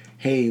say,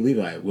 hey,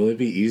 Levi, will it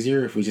be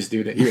easier if we just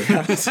do it at your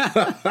house?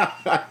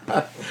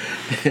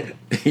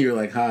 You're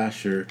like,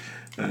 sure.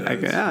 I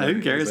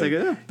didn't care. It's like,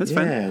 that's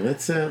fine. Yeah,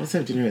 let's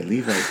have dinner at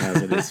Levi's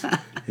house in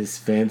his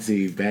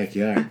fancy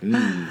backyard.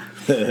 and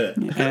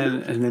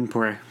then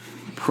poor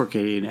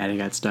Katie and Addie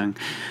got stung.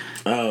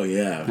 Oh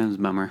yeah, that was a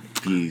bummer.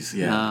 Bees,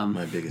 yeah,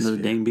 my biggest. Those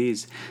dang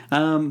bees.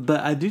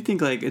 But I do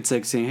think like it's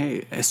like saying,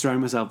 hey, I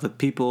surround myself with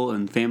people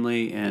and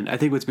family, and I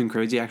think what's been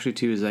crazy actually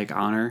too is like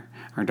Honor,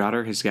 our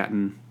daughter, has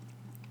gotten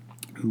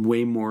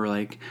way more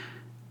like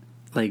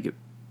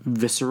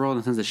visceral in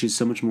the sense that she's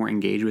so much more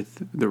engaged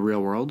with the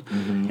real world.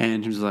 Mm-hmm. And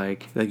in terms of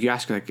like you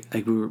ask her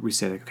like we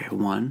say like, okay,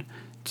 1,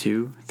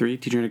 2, 3,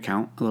 teach her to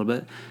count a little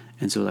bit,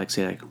 and so like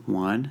say like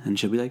 1, and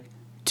she'll be like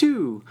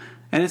 2.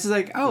 And it's just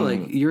like,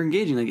 like you're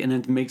engaging, like, and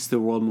it makes the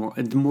world more,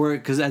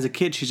 because as a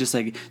kid, she's just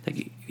like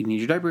you need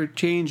your diaper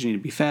changed, you need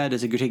to be fed.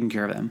 It's like you're taking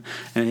care of them.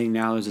 And I think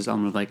now there's this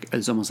element of like,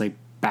 it's almost like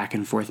back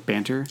and forth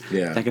banter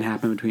that can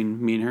happen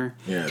between me and her.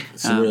 Yeah,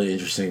 some really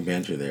interesting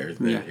banter there.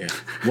 Yeah.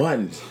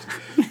 1,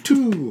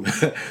 2,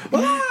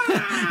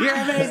 you're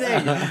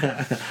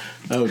amazing.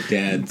 Oh,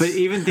 dads. But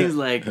even things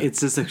like,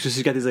 it's just like,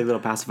 she's got these like little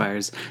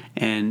pacifiers,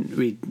 and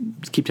we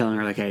keep telling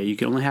her like, hey, you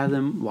can only have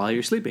them while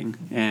you're sleeping,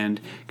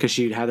 and because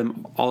she'd have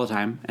them all the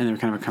time, and they're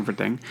kind of a comfort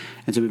thing,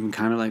 and so we've been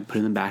kind of like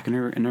putting them back in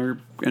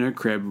her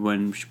crib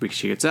when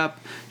she gets up.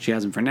 She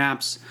has them for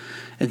naps,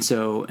 and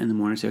so in the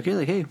morning say, okay,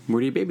 like, hey, where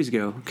do your babies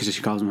go? Because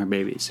she calls them her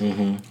babies,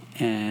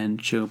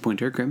 and she'll point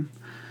to her crib,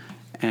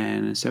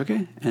 and it's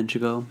okay, and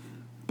she'll go,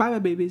 bye,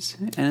 babies,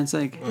 and it's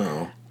like.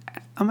 Oh.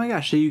 oh my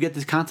gosh, so you get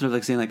this concept of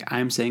like saying like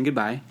I'm saying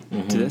goodbye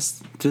to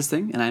this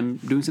thing, and I'm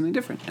doing something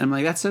different. And I'm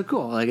like, that's so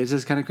cool. Like it's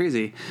just kind of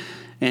crazy,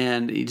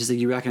 and you just like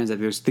you recognize that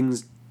there's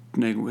things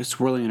like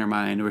swirling in her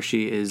mind where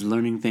she is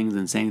learning things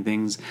and saying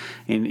things,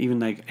 and even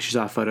like she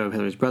saw a photo of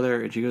Hillary's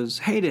brother, and she goes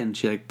Hayden.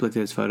 She like looked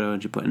at his photo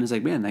and she put, and it's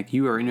like, man, like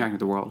you are interacting with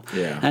the world.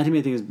 Yeah, and to me,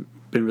 I think it's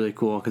been really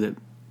cool because it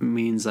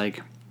means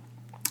like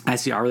I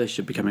see our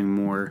relationship becoming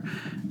more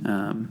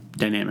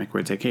dynamic,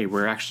 where it's like, hey,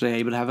 we're actually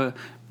able to have a.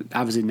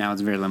 Obviously, now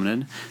it's very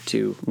limited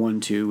to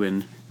 1, 2,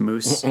 and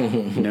moose,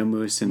 no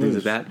moose, and things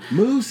like that.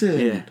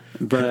 Moosing.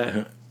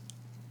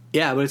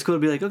 Yeah, but it's cool to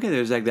be like, okay,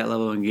 there's like that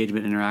level of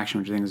engagement, interaction,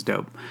 which I think is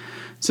dope.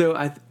 So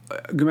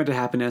going back to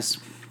happiness,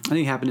 I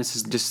think happiness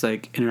is just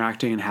like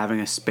interacting and having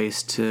a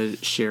space to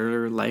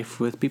share life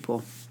with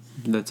people.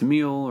 That's a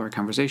meal or a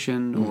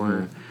conversation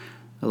or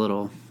a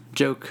little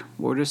joke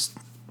or just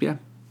I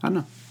don't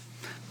know.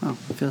 Oh,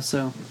 I feel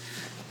so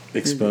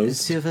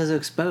exposed. It feels so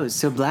exposed,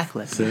 so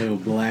blacklit. So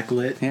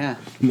blacklit. Yeah.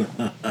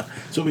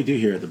 That's what we do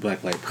here at the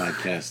Blacklight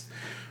Podcast.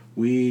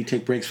 We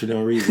take breaks for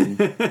no reason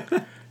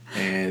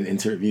and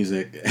insert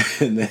music,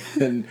 and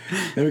then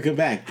we come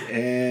back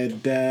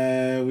and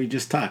we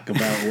just talk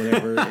about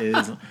whatever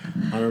is on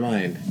our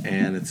mind,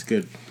 and it's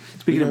good.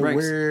 Speaking of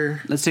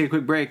breaks, let's take a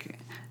quick break.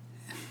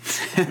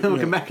 We'll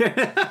come back.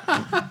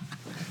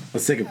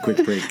 Let's take a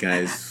quick break,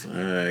 guys.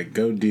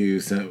 Go do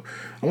so.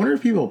 I wonder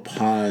if people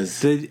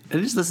pause. They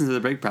just listen to the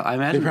break. I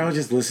imagine they probably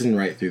just listen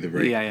right through the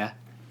break. Yeah.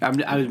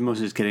 I was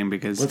mostly just kidding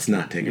because let's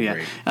not take a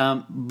break.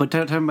 But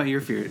talk about your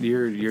fear,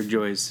 your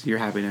joys, your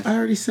happiness. I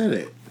already said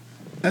it.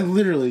 I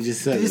literally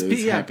just said it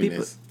was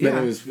happiness. Then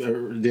it was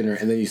dinner,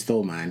 and then you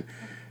stole mine.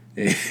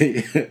 That's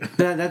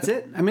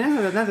it. I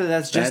mean,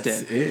 that's just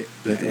it.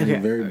 That's okay. I'm a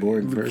very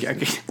boring person.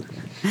 Okay.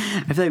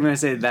 I feel like when I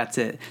say that's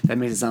it, that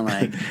makes it sound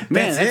like,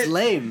 man, that's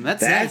lame.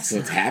 That's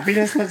what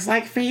happiness looks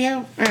like for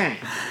you.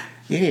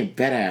 You need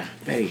better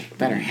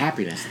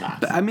happiness thoughts.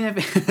 But, I mean,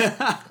 okay,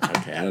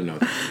 I don't know.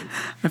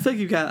 I feel like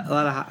you've got a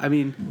lot of.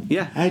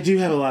 I do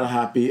have a lot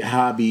of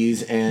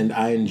hobbies, and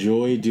I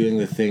enjoy doing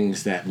the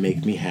things that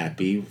make me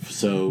happy.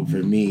 So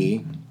for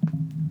me,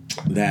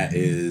 that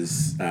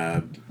is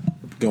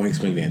going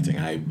swing dancing.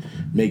 I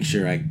make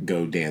sure I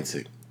go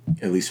dancing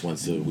at least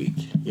once a week.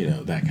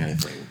 That kind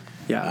of thing.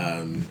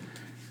 Yeah.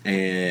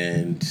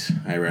 And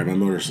I ride my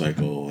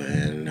motorcycle,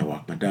 and I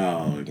walk my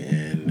dog,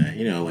 and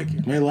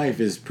like my life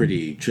is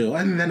pretty chill.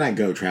 And then I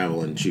go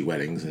travel and shoot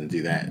weddings and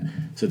do that.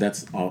 So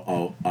that's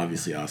all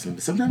obviously awesome.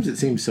 But sometimes it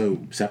seems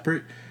so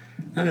separate.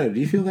 I don't know. Do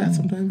you feel that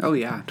sometimes? Oh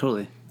yeah,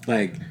 totally.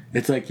 Like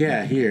it's like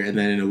here, and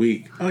then in a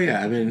week, oh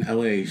yeah, I'm in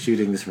LA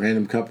shooting this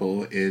random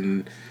couple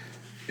in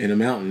a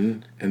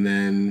mountain, and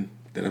then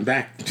I'm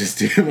back just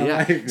doing my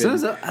life.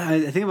 Sometimes I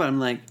think about it, I'm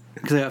like,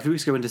 because a few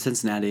weeks ago I went to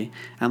Cincinnati.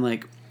 I'm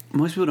like,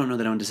 most people don't know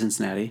that I went to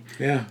Cincinnati.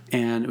 Yeah.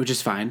 And which is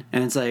fine.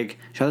 And it's like,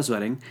 shot this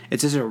wedding.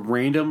 It's just a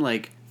random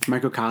like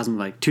microcosm of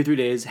like 2-3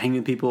 days hanging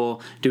with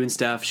people, doing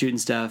stuff, shooting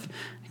stuff.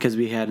 Because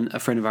we had a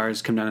friend of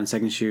ours come down on a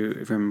second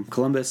shoot from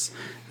Columbus.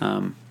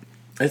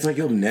 It's like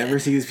you'll never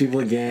see these people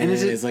again. And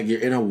it's like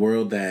you're in a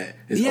world that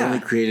is only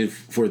created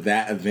for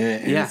that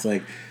event. And it's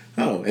like,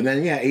 oh, and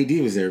then AD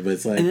was there, but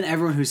it's like, and then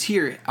everyone who's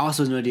here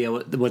also has no idea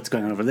what's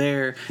going on over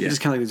there. Yeah. It's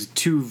just kind of like there's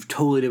two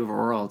totally different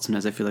worlds.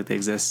 Sometimes I feel like they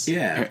exist,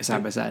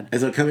 side by side.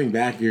 And so coming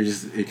back, you're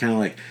kind of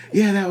like,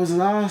 yeah, that was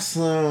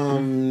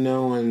awesome.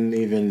 No one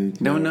knows,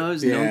 no one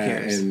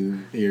cares,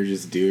 and you're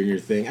just doing your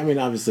thing. I mean,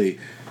 obviously,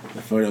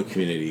 the photo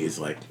community is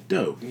like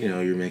dope.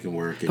 You're making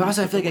work. But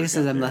also, I feel like I guess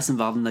I'm less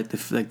involved in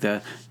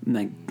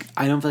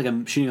I don't feel like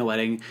I'm shooting a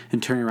wedding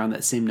and turning around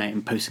that same night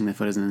and posting the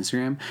photos on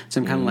Instagram. So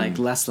I'm kind of like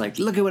less like,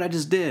 look at what I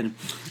just did.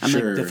 I'm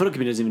like, the photo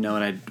community doesn't even know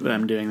what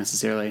I'm doing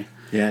necessarily.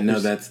 Yeah, no,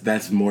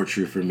 that's more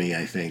true for me.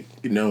 I think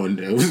no one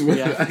knows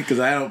because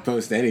I don't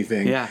post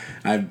anything. Yeah,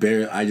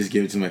 I just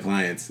give it to my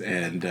clients,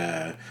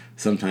 and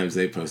sometimes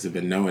they post it,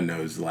 but no one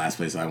knows the last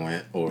place I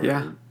went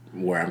or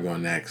where I'm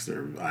going next,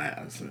 I'm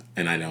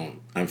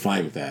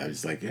fine with that. I'm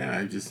just like,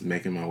 I'm just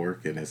making my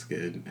work, and it's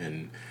good,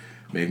 and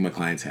making my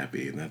clients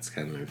happy, and that's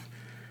kind of.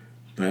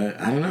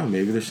 But I don't know.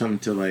 Maybe there's something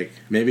to like.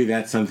 Maybe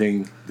that's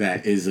something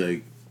that is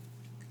a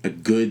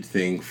good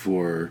thing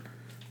for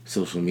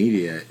social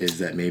media, is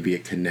that maybe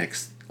it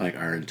connects like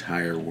our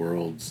entire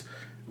worlds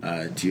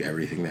to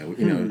everything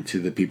that to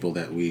the people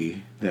that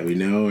we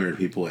know, or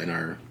people in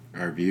our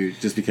view.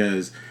 Just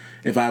because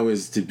if I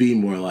was to be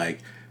more like,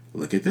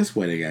 look at this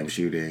wedding I'm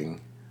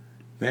shooting,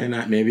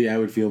 then maybe I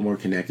would feel more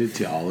connected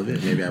to all of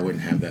it. Maybe I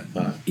wouldn't have that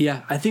thought.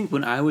 Yeah, I think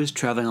when I was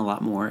traveling a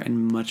lot more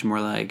and much more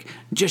like,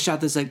 just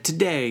shot this like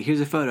today, here's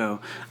a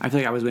photo, I feel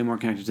like I was way more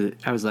connected to it.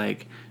 I was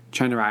like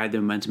trying to ride the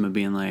momentum of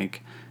being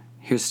like,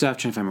 here's stuff,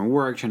 trying to find my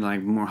work, trying to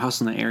like more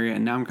hustle in the area,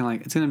 and now I'm kind of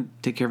like, it's going to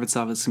take care of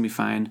itself, it's going to be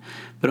fine.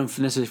 But I don't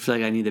necessarily feel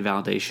like I need the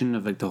validation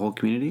of like the whole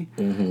community.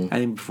 Mm-hmm. I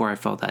think before I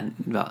felt that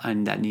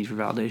need for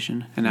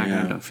validation, and now I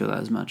kind of don't feel that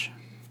as much.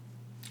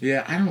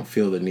 Yeah, I don't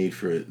feel the need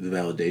for the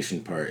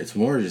validation part. It's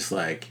more just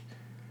like,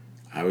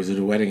 I was at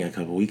a wedding a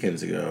couple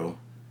weekends ago,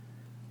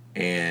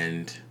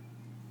 and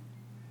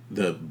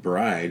the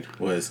bride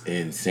was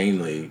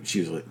insanely. She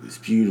was like this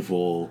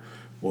beautiful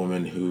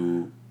woman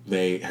who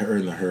her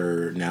and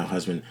her now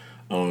husband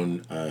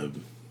own a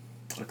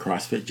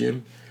CrossFit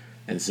gym,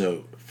 and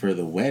so for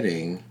the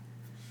wedding,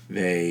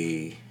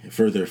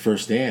 for their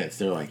first dance,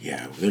 they're like,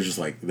 yeah, they're just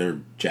like they're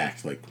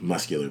jacked, like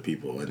muscular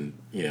people, and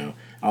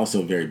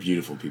also very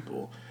beautiful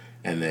people,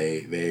 and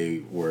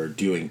they were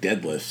doing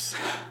deadlifts.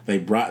 They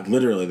brought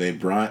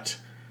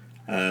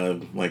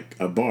like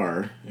a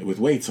bar with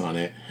weights on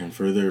it, and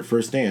for their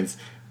first dance,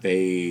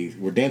 they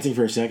were dancing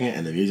for a second,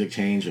 and the music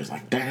changed. It was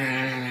like,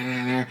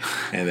 and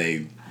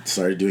they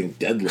started doing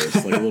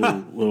deadlifts, like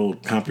a little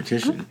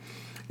competition.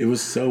 It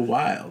was so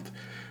wild.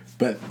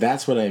 But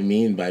that's what I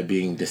mean by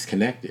being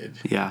disconnected.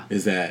 Yeah.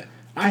 Is that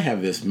I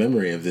have this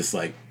memory of this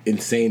like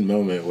insane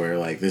moment where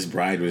like this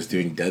bride was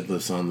doing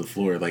deadlifts on the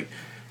floor, like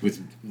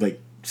with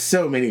like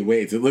so many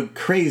weights. It looked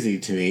crazy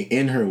to me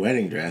in her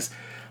wedding dress.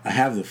 I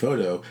have the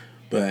photo,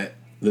 but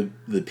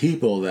the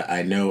people that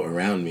I know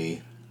around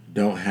me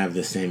don't have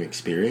the same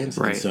experience.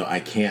 Right. And so I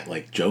can't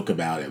like joke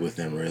about it with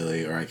them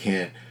really, or I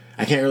can't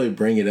really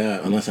bring it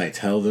up unless I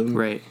tell them.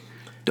 Right.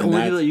 The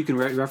only people that you can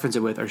reference it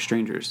with are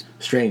strangers.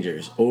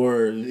 Strangers,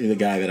 or the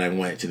guy that I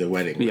went to the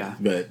wedding with. Yeah.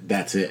 But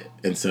that's it.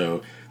 And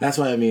so that's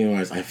why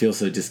I feel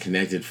so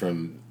disconnected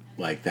from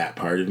like that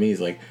part of me.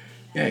 Is like,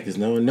 yeah, because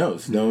no one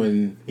knows. No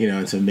one,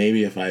 and so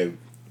maybe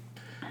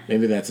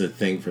maybe that's a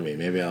thing for me.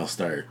 Maybe I'll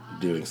start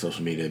doing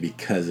social media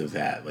because of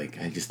that. Like,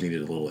 I just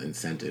needed a little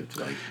incentive to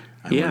like,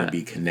 I want to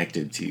be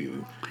connected to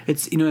you.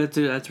 It's,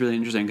 that's really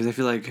interesting because I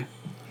feel like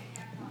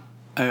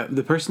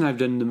the person I've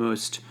done the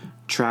most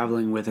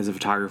traveling with as a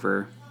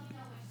photographer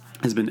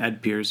has been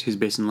Ed Piers. He's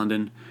based in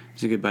London.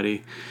 He's a good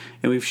buddy.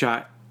 And we've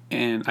shot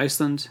in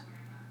Iceland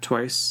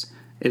twice,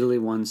 Italy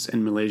once,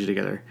 and Malaysia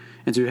together.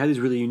 And so we've had these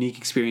really unique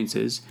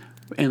experiences.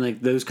 And like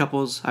those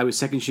couples, we've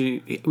second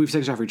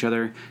shot for each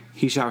other.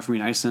 He shot for me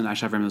in Iceland. I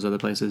shot for him in those other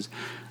places.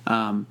 But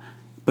I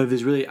have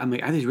these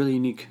really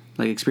unique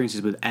like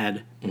experiences with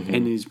Ed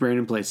in these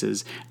random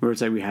places where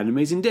it's like we had an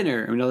amazing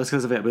dinner and all this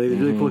kind of stuff. But these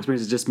really cool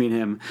experiences, just me and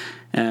him,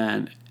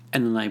 and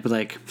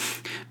then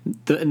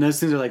and those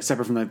things are like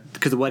separate from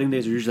because the wedding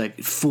days are usually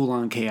like full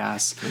on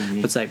chaos.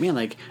 But it's like, man,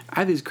 like I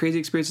have these crazy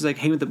experiences like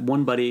hanging with the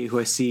one buddy who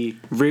I see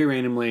very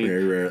randomly,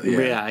 very rarely,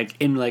 yeah, like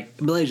in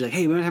like Malaysia, like,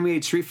 hey, remember how we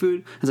ate street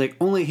food? It's like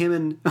only him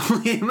and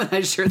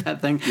I shared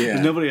that thing. Yeah.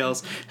 There's nobody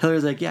else.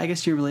 Hilary I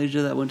guess you're in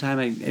Malaysia that one time.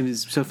 It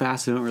was so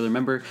fast I don't really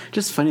remember.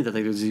 Just funny that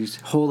like there's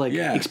these whole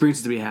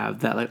experiences that we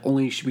have that like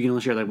we can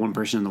only share like one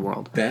person in the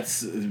world.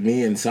 That's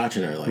me and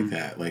Sachin are like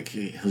that. Like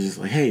he'll just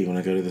like, hey, you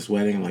want to go to this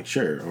wedding? I'm like,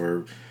 sure.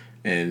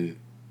 And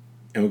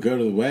we'll go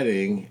to the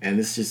wedding, and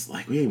it's just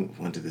like we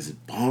went to this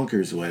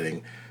bonkers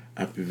wedding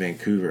up in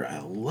Vancouver. I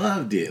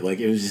loved it. Like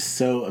it was just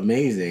so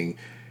amazing,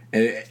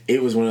 and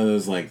it was one of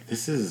those like,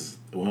 this is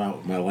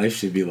what my life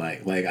should be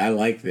like. Like I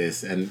like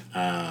this, and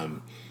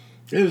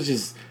it was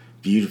just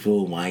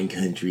beautiful wine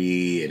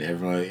country, and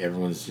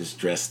everyone's just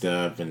dressed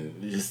up,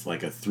 and just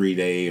like a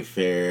 3-day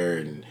affair,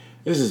 and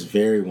it was just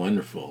very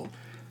wonderful.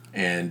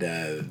 And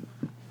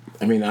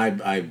I mean,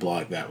 I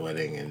blogged that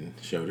wedding and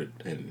showed it,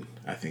 and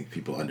I think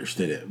people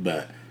understood it.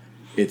 But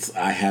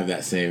I have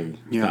that same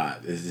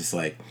thought. It's just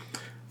like,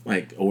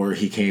 or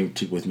he came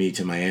with me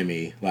to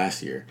Miami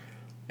last year,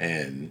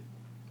 and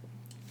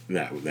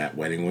that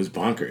wedding was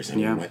bonkers,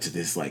 and we went to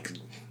this like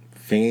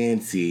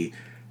fancy,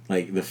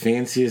 like the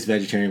fanciest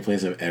vegetarian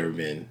place I've ever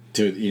been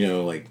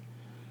to.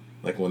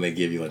 Like when they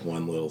give you like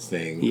one little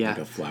thing, like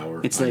a flower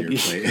on your plate.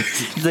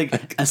 It's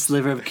like a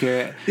sliver of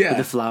carrot with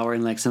a flower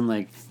and like some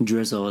like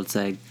drizzle. It's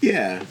like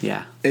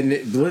yeah. And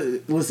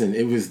listen,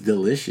 it was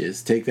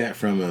delicious. Take that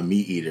from a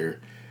meat eater.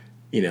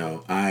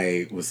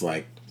 I was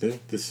like,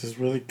 this is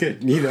really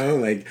good. And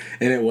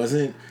it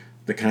wasn't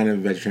the kind of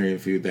vegetarian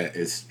food that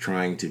is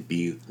trying to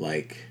be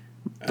like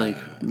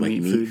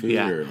meat food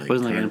yeah. or like it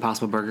wasn't like an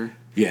Impossible Burger.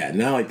 Yeah,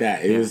 not like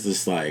that. It was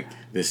just like,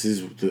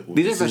 these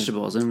are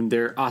vegetables, and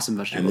they're awesome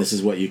vegetables. And this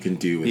is what you can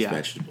do with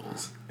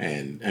vegetables.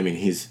 And I mean,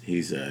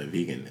 he's a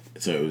vegan,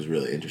 so it was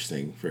really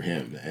interesting for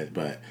him.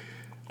 But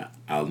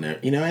I'll never,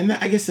 and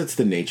I guess that's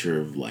the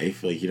nature of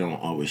life. Like you don't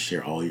always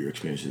share all your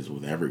experiences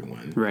with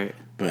everyone, right?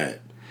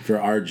 But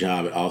for our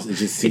job, it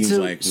just seems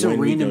like when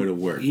we go to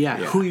work,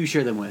 who you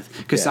share them with.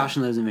 Because Sachin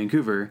lives in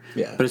Vancouver,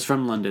 but it's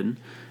from London,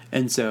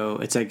 and so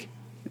it's like.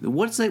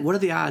 What are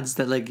the odds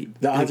that like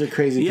the odds are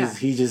crazy because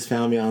he just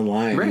found me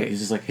online. Right. He's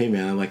just like, hey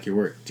man, I like your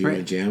work. Do you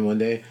want to jam one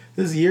day?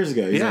 This is years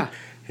ago. He's like,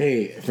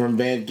 hey,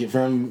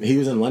 he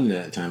was in London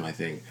at the time, I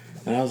think,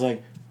 and I was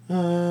like,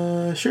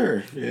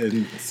 sure.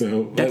 And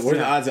so what are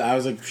the odds? I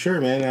was like, sure,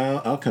 man,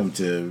 I'll come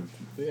to.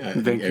 I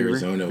think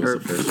Arizona was the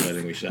first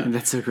wedding we shot.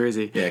 That's so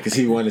crazy. Yeah, because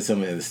he wanted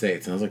someone in the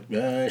States, and I was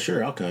like,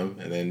 sure, I'll come.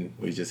 And then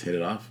we just hit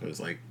it off. It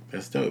was like,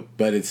 that's dope,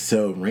 but it's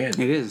so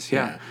random. It is,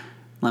 yeah.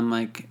 I'm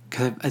like,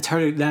 cause it's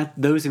hard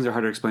those things are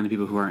hard to explain to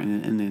people who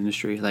aren't in the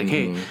industry. Like,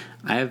 hey,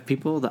 I have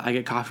people that I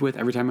get coffee with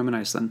every time I'm in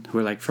Iceland who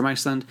are like from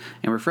Iceland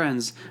and we're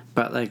friends,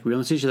 but like we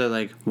only see each other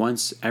like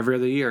once every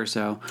other year or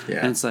so. Yeah.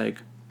 And it's like,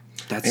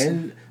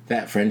 and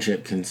that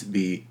friendship can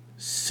be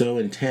so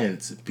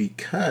intense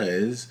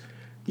because,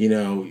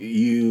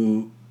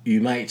 you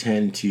might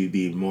tend to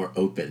be more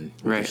open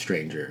with a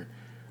stranger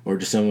or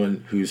to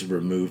someone who's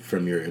removed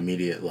from your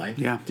immediate life.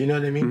 Yeah. Do you know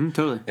what I mean? Mm-hmm,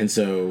 totally. And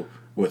so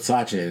with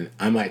Sachin,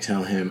 I might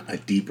tell him a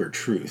deeper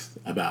truth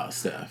about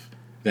stuff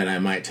than I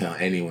might tell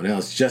anyone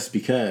else just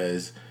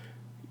because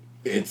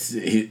it's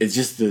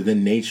just the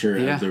nature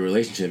of the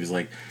relationship is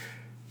like,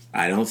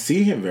 I don't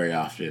see him very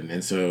often,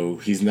 and so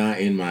he's not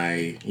in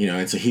my,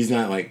 and so he's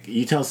not like,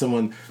 you tell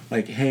someone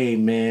like, hey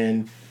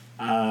man,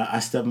 I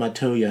stubbed my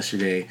toe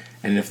yesterday,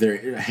 and if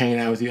they're hanging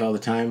out with you all the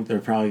time,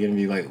 they're probably going to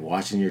be like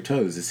watching your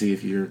toes to see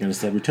if you're going to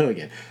stub your toe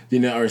again,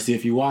 or see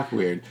if you walk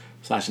weird.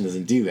 Sachin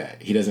doesn't do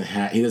that.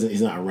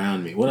 He's not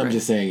around me. What I'm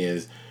just saying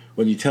is,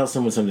 when you tell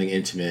someone something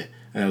intimate,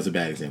 and that was a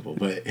bad example,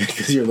 but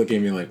because you're looking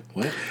at me like,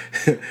 what?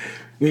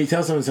 When you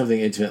tell someone something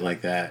intimate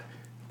like that,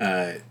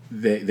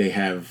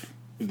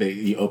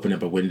 you open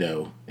up a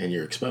window and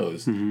you're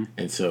exposed. Mm-hmm.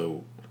 And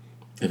so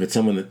if it's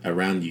someone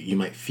around you, you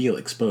might feel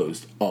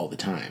exposed all the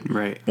time.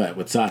 Right. But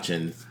with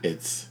Sachin,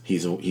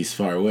 he's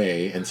far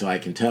away, and so I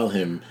can tell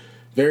him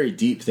very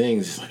deep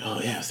things. It's like, oh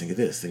yeah, think of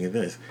this.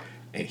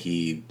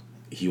 And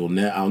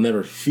I'll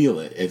never feel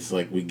it. It's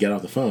like we get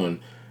off the phone,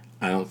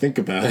 I don't think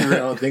about it. I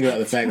don't think about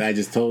the fact that I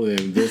just told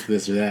him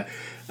this or that,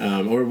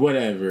 or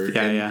whatever.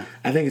 Yeah, and yeah.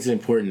 I think it's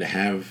important to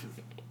have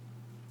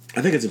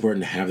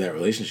that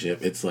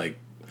relationship. It's like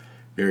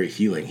very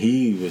healing.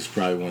 He was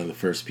probably one of the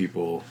first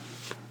people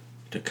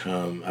to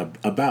come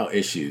about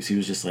issues. He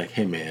was just like,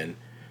 hey man,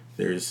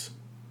 there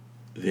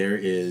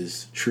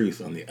is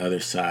truth on the other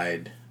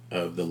side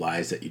of the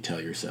lies that you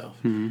tell yourself.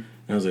 Mm-hmm. And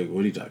I was like,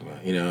 what are you talking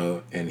about?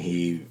 And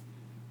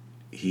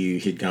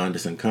he'd gone to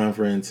some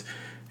conference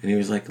and he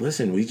was like,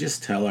 listen, we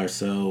just tell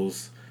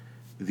ourselves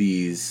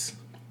these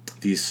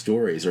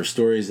stories, or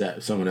stories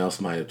that someone else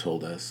might have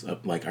told us,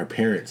 like our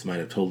parents might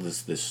have told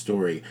us this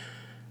story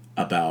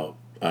about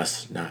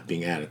us not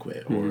being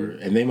adequate, mm-hmm.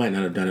 and they might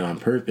not have done it on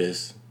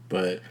purpose,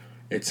 but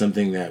it's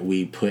something that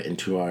we put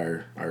into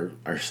our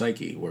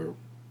psyche, where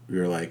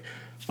we're like,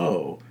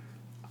 oh,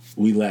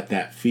 we let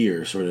that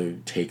fear sort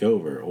of take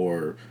over,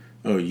 or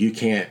oh, you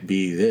can't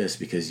be this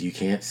because you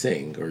can't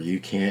sing, or you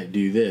can't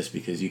do this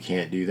because you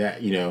can't do that.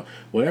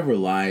 Whatever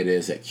lie it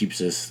is that keeps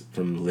us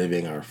from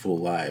living our full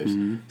lives.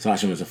 Mm-hmm.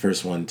 Sachin was the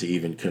first one to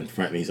even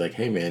confront me. He's like,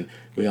 hey man,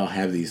 we all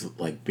have these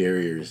like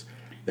barriers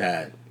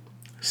that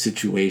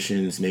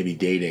situations, maybe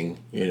dating,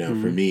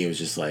 mm-hmm. for me, it was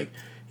just like,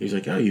 he was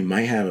like, oh, you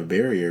might have a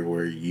barrier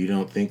where you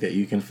don't think that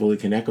you can fully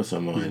connect with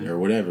someone, mm-hmm. or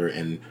whatever.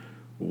 And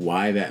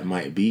why that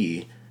might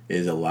be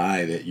is a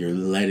lie that you're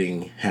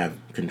letting have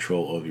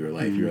control over your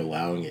life. Mm-hmm. You're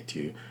allowing it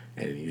to.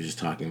 And you're just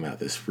talking about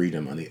this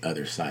freedom on the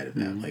other side of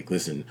that. Mm-hmm. Like,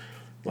 listen,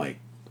 like,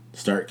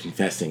 start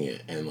confessing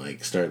it and,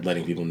 like, start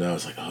letting people know.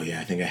 It's like, oh, yeah,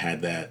 I think I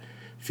had that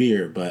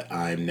fear, but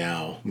I'm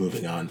now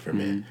moving on from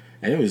mm-hmm. it.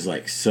 And it was,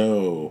 like,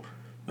 so,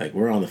 like,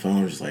 we're on the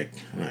phone, just, like,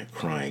 I'm not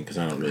crying because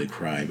I don't really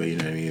cry, but you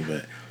know what I mean?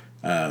 But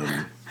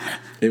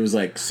it was,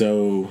 like,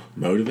 so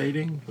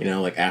motivating.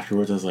 Like,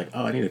 afterwards I was like,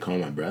 oh, I need to call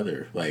my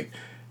brother. Like,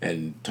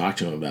 and talk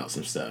to him about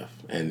some stuff.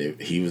 And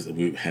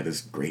we had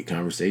this great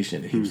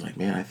conversation, and he was like,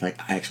 man, I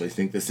actually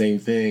think the same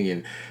thing.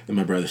 And then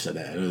my brother said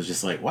that, and it was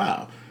just like,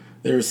 wow,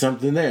 there was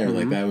something there.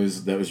 Mm-hmm.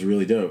 Like that was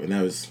really dope. And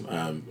that was,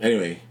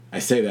 anyway, I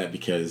say that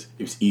because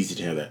it was easy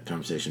to have that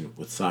conversation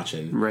with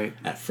Sachin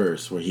at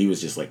first, where he was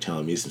just like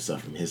telling me some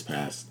stuff from his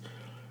past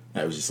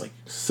that was just like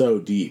so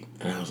deep.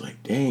 And I was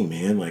like, dang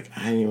man, like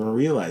I didn't even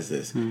realize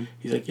this. Mm-hmm.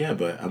 He's like, yeah,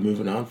 but I'm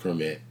moving on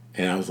from it.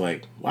 And I was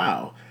like,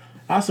 wow.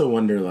 I also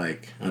wonder,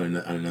 like, on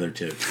another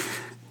tip,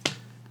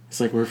 it's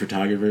like we're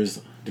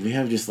photographers. Do we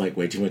have just, like,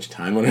 way too much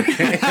time on our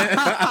hands?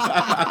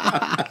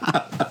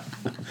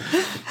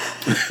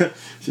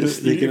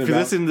 If you're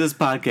listening to this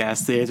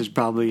podcast, the answer's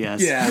probably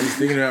yes. Yeah, I was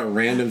thinking about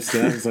random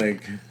stuff. It's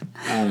like,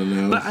 I don't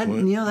know. But,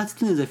 that's the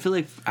thing is,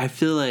 I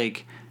feel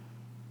like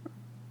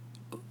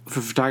for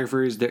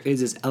photographers, there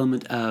is this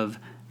element of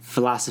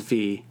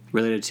philosophy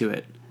related to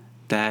it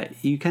that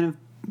you kind of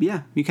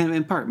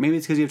impart. Maybe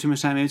it's because you have too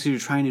much time. Maybe it's because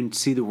you're trying to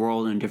see the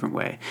world in a different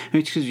way.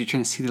 Maybe it's because you're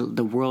trying to see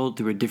the world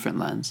through a different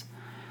lens.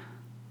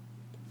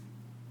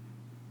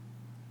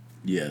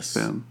 Yes.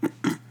 Boom.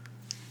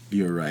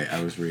 You're right.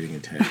 I was reading a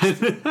text.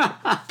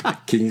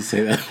 Can you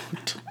say that?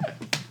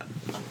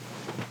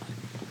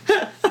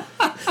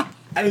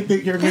 I didn't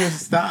think you were going to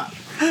stop.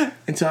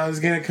 And so I was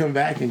going to come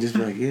back and just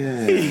be like,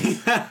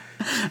 yeah.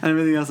 I have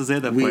anything else to say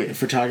at that point.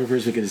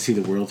 Photographers, we get to see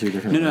the world through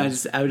different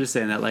lens. I was just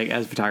saying that, like,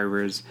 as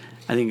photographers,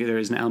 I think there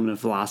is an element of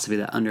philosophy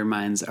that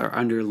undermines or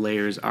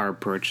underlayers our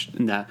approach,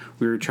 in that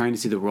we were trying to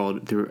see the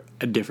world through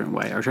a different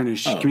way, or trying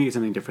to communicate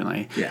something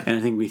differently. Yeah. And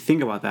I think we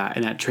think about that,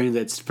 and that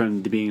translates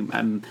from being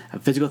a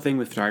physical thing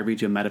with photography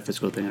to a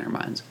metaphysical thing in our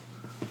minds.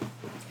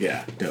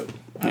 Yeah, dope.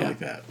 I like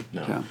that.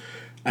 No, yeah.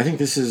 I think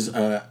this is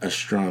a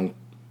strong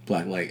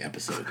Blacklight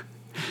episode.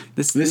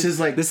 This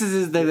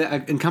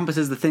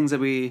encompasses the things that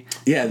we.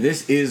 Yeah,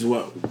 this is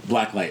what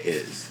Blacklight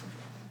is.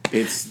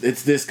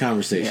 It's this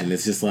conversation. Yeah.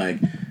 It's just like,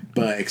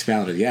 but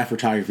expounded. Yeah,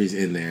 photography's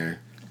in there,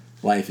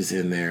 life is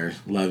in there,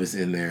 love is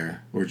in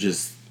there. We're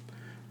just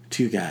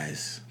two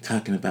guys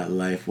talking about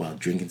life while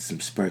drinking some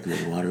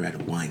sparkling water out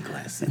of wine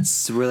glasses. And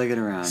swirling it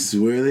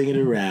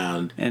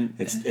around.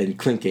 And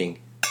clinking.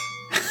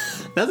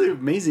 That's an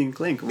amazing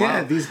clink. Wow.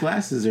 Yeah, these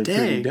glasses are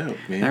pretty dope,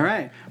 man. All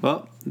right.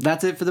 Well,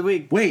 that's it for the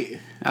week. Wait.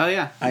 Oh,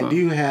 yeah. I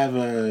do have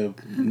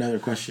another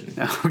question.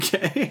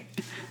 Okay.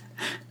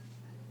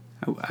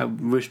 I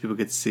wish people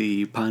could see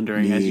you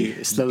pondering as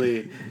you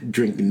slowly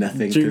drink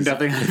nothing. Drink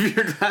nothing out of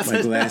your glasses.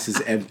 My glass is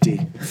empty.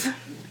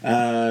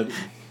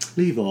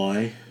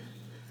 Levi,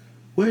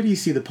 where do you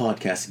see the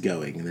podcast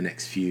going in the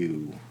next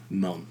few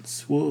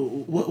months? Well,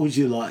 what would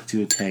you like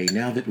to attain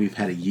now that we've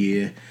had a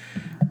year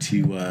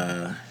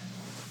to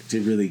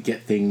really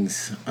get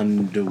things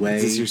underway?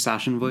 Is this your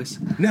Sashin voice?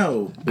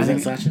 No. Is that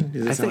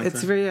Sashin? I think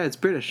it's it's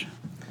British.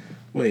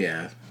 Well,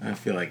 yeah. I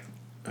feel like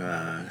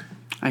I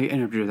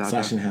interrupted that.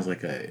 Sashin has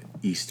like a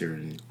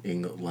Eastern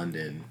England,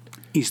 London.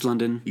 East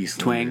London.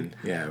 Twang. London.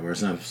 Yeah,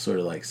 whereas I'm sort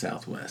of like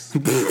Southwest.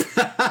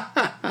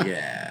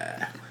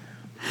 Yeah.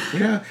 You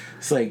know,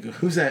 it's like,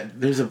 who's that?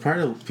 There's a part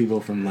of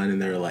people from London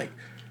that are like,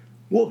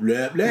 whoa,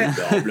 blah, blah,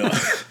 blah, blah.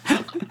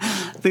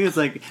 I think it's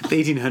like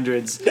the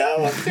 1800s.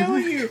 No, I'm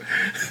telling you.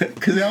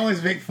 Because they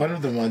always make fun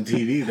of them on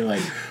TV. They're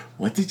like,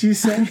 what did you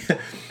say?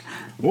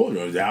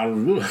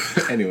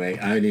 Anyway,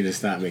 I need to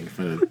stop making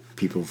fun of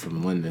people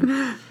from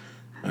London.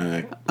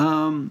 I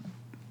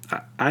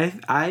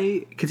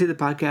can see the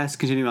podcast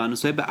continue on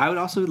this way, but I would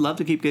also love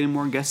to keep getting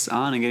more guests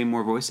on and getting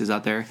more voices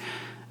out there.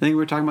 I think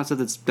we're talking about stuff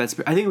that's.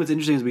 I think what's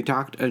interesting is we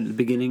talked at the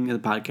beginning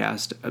of the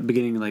podcast,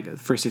 beginning like the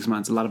first 6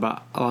 months, a lot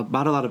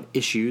of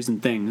issues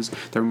and things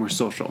that are more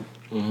social.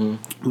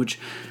 Mm-hmm.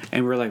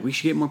 And we're like, we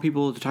should get more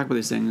people to talk about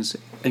these things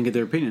and get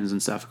their opinions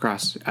and stuff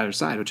across either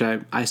side, which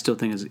I still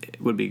think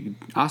would be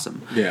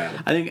awesome.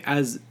 Yeah, I think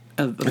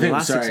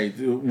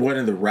one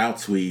of the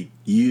routes we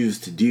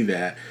used to do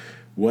that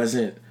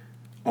wasn't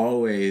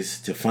always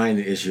to find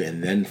the issue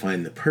and then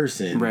find the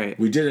person. Right.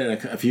 We did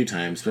it a few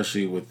times,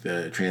 especially with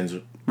the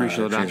transracial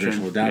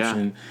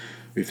adoption. Yeah.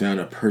 We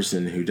found a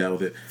person who dealt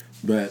with it.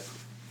 But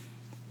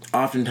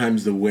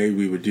oftentimes the way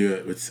we would do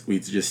it,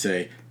 we'd just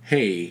say,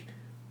 hey,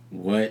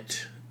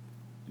 what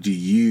do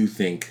you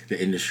think the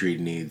industry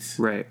needs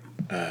to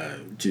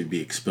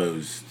be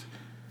exposed?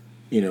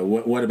 You know,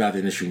 what about the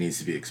industry needs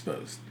to be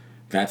exposed?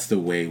 That's the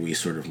way we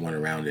sort of went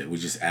around it. We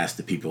just asked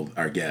the people,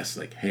 our guests,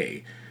 like,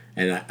 hey.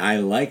 And I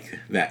like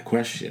that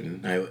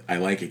question. I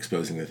like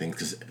exposing the things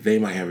because they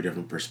might have a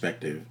different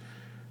perspective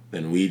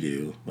than we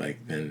do.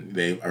 Like, then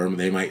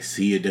they might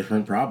see a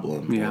different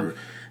problem, or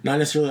not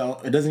necessarily.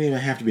 It doesn't even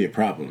have to be a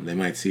problem. They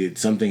might see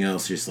something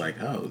else, just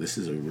like, oh, this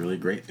is a really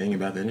great thing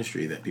about the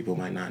industry that people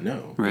might not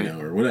know, you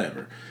know, or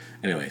whatever.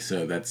 Anyway,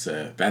 so that's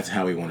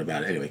how we went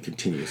about it. Anyway,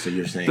 continue. So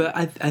you're saying, but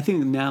I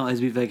think now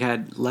as we've like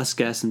had less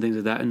guests and things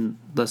like that, and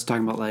less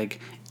talking about like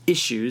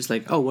issues,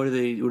 like, oh, what are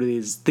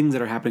these things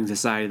that are happening in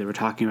society that we're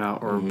talking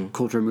about, or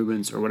cultural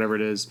movements or whatever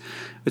it is.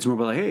 It's more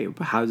about like, hey,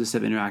 how does this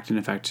stuff interact and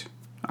affect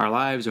our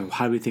lives, or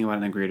how do we think about it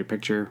in a greater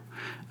picture?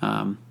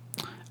 I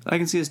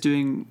can see us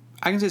going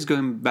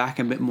back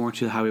a bit more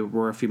to how we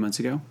were a few months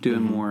ago,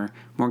 doing more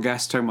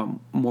guests, talking about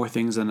more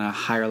things on a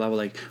higher level,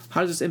 like how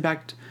does this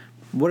impact,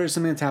 what are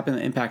something that's happened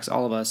that impacts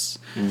all of us?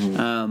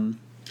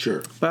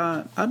 Sure.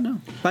 But I don't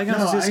know. I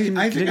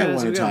think I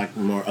want to talk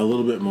a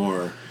little bit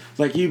more.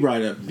 Like you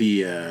brought up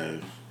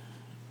the,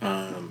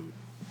 July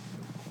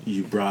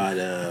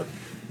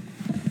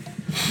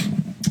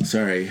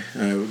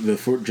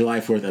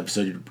 4th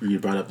episode. You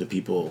brought up the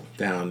people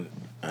down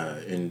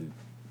in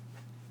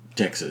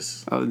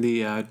Texas. Oh,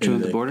 the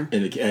children at the border.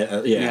 In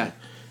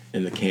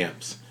the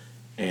camps,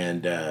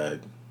 and I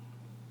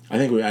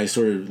think I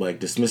sort of like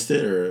dismissed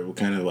it, or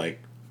kind of like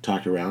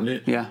talked around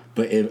it. Yeah.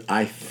 But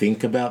I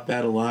think about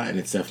that a lot, and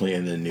it's definitely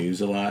in the news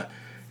a lot.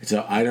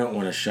 So I don't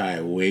want to shy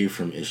away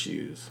from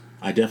issues.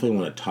 I definitely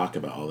want to talk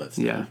about all that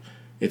stuff. Yeah.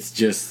 It's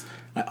just,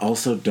 I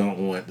also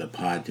don't want the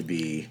pod to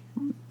be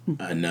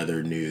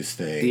another news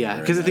thing. Yeah,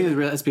 because the thing is,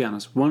 let's be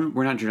honest. 1,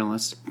 we're not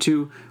journalists.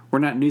 2, we're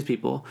not news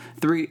people.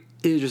 3, it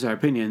is just our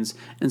opinions.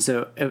 And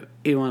so if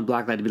you want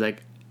Blacklight to be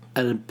like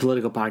a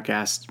political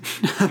podcast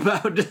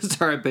about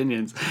just our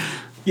opinions.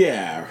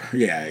 Yeah,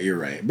 you're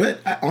right. But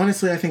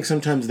honestly, I think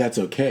sometimes that's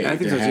okay. I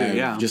think so too,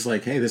 yeah. Just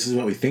like, hey, this is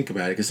what we think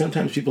about it. Because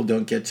sometimes people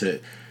don't get to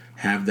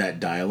have that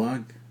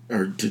dialogue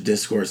or to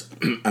discourse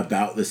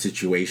about the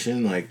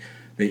situation. Like,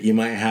 that you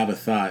might have a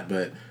thought,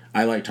 but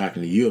I like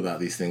talking to you about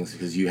these things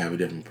because you have a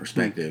different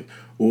perspective.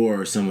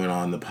 Or someone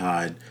on the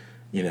pod,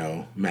 you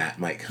know, Matt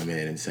might come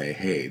in and say,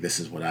 hey, this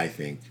is what I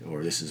think,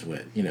 or this is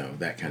what, you know,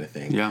 that kind of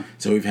thing. Yeah.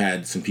 So we've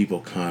had some people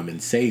come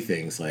and say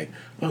things like,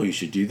 oh, you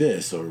should do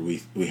this, or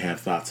we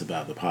have thoughts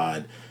about the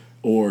pod,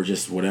 or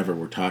just whatever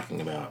we're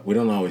talking about. We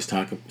don't always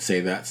say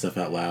that stuff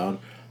out loud,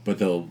 but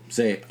they'll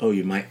say, oh,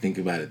 you might think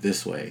about it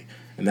this way.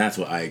 And that's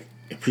what I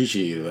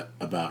appreciate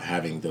about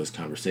having those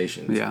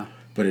conversations. Yeah.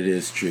 But it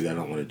is true that I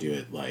don't want to do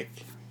it like...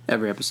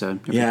 every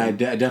episode. I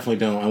definitely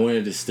don't. I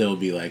wanted to still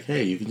be like,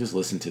 hey, you can just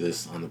listen to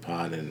this on the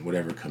pod and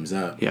whatever comes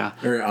up. Yeah.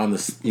 Or on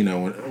this,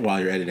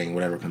 while you're editing,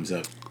 whatever comes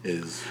up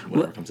is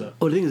whatever comes up.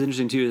 Well, I think it's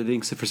interesting too. I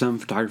think for some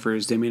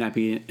photographers, they may not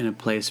be in a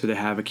place where they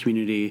have a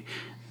community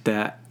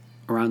that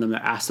around them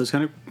that asks those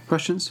kind of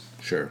questions.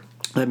 Sure.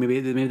 That maybe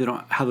they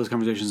don't have those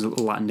conversations a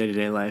lot in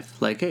day-to-day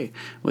life. Like, hey,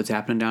 what's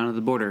happening down at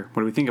the border?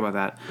 What do we think about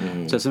that?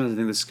 Mm-hmm. So sometimes I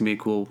think this can be a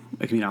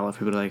community outlet for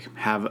people to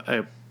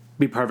like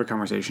be part of a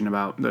conversation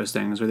about those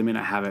things where they may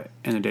not have it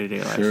in their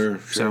day-to-day life. Sure.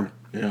 So,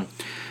 yeah.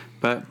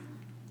 But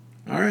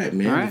all right,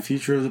 man. All right. The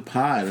future of the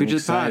pod. I'm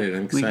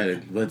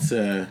excited.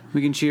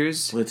 We can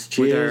cheers. Let's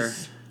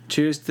cheers.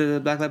 Cheers to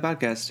the Blacklight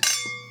Podcast.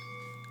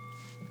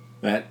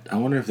 I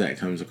wonder if that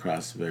comes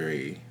across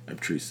very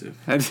obtrusive.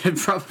 It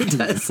probably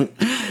does.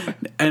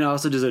 And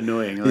also just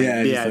annoying. Like,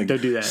 yeah,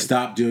 don't do that.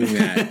 Stop doing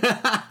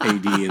that,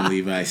 AD and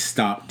Levi.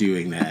 Stop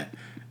doing that.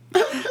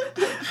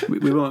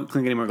 We won't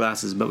clink any more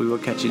glasses, but we will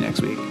catch you next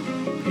week.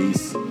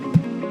 Peace.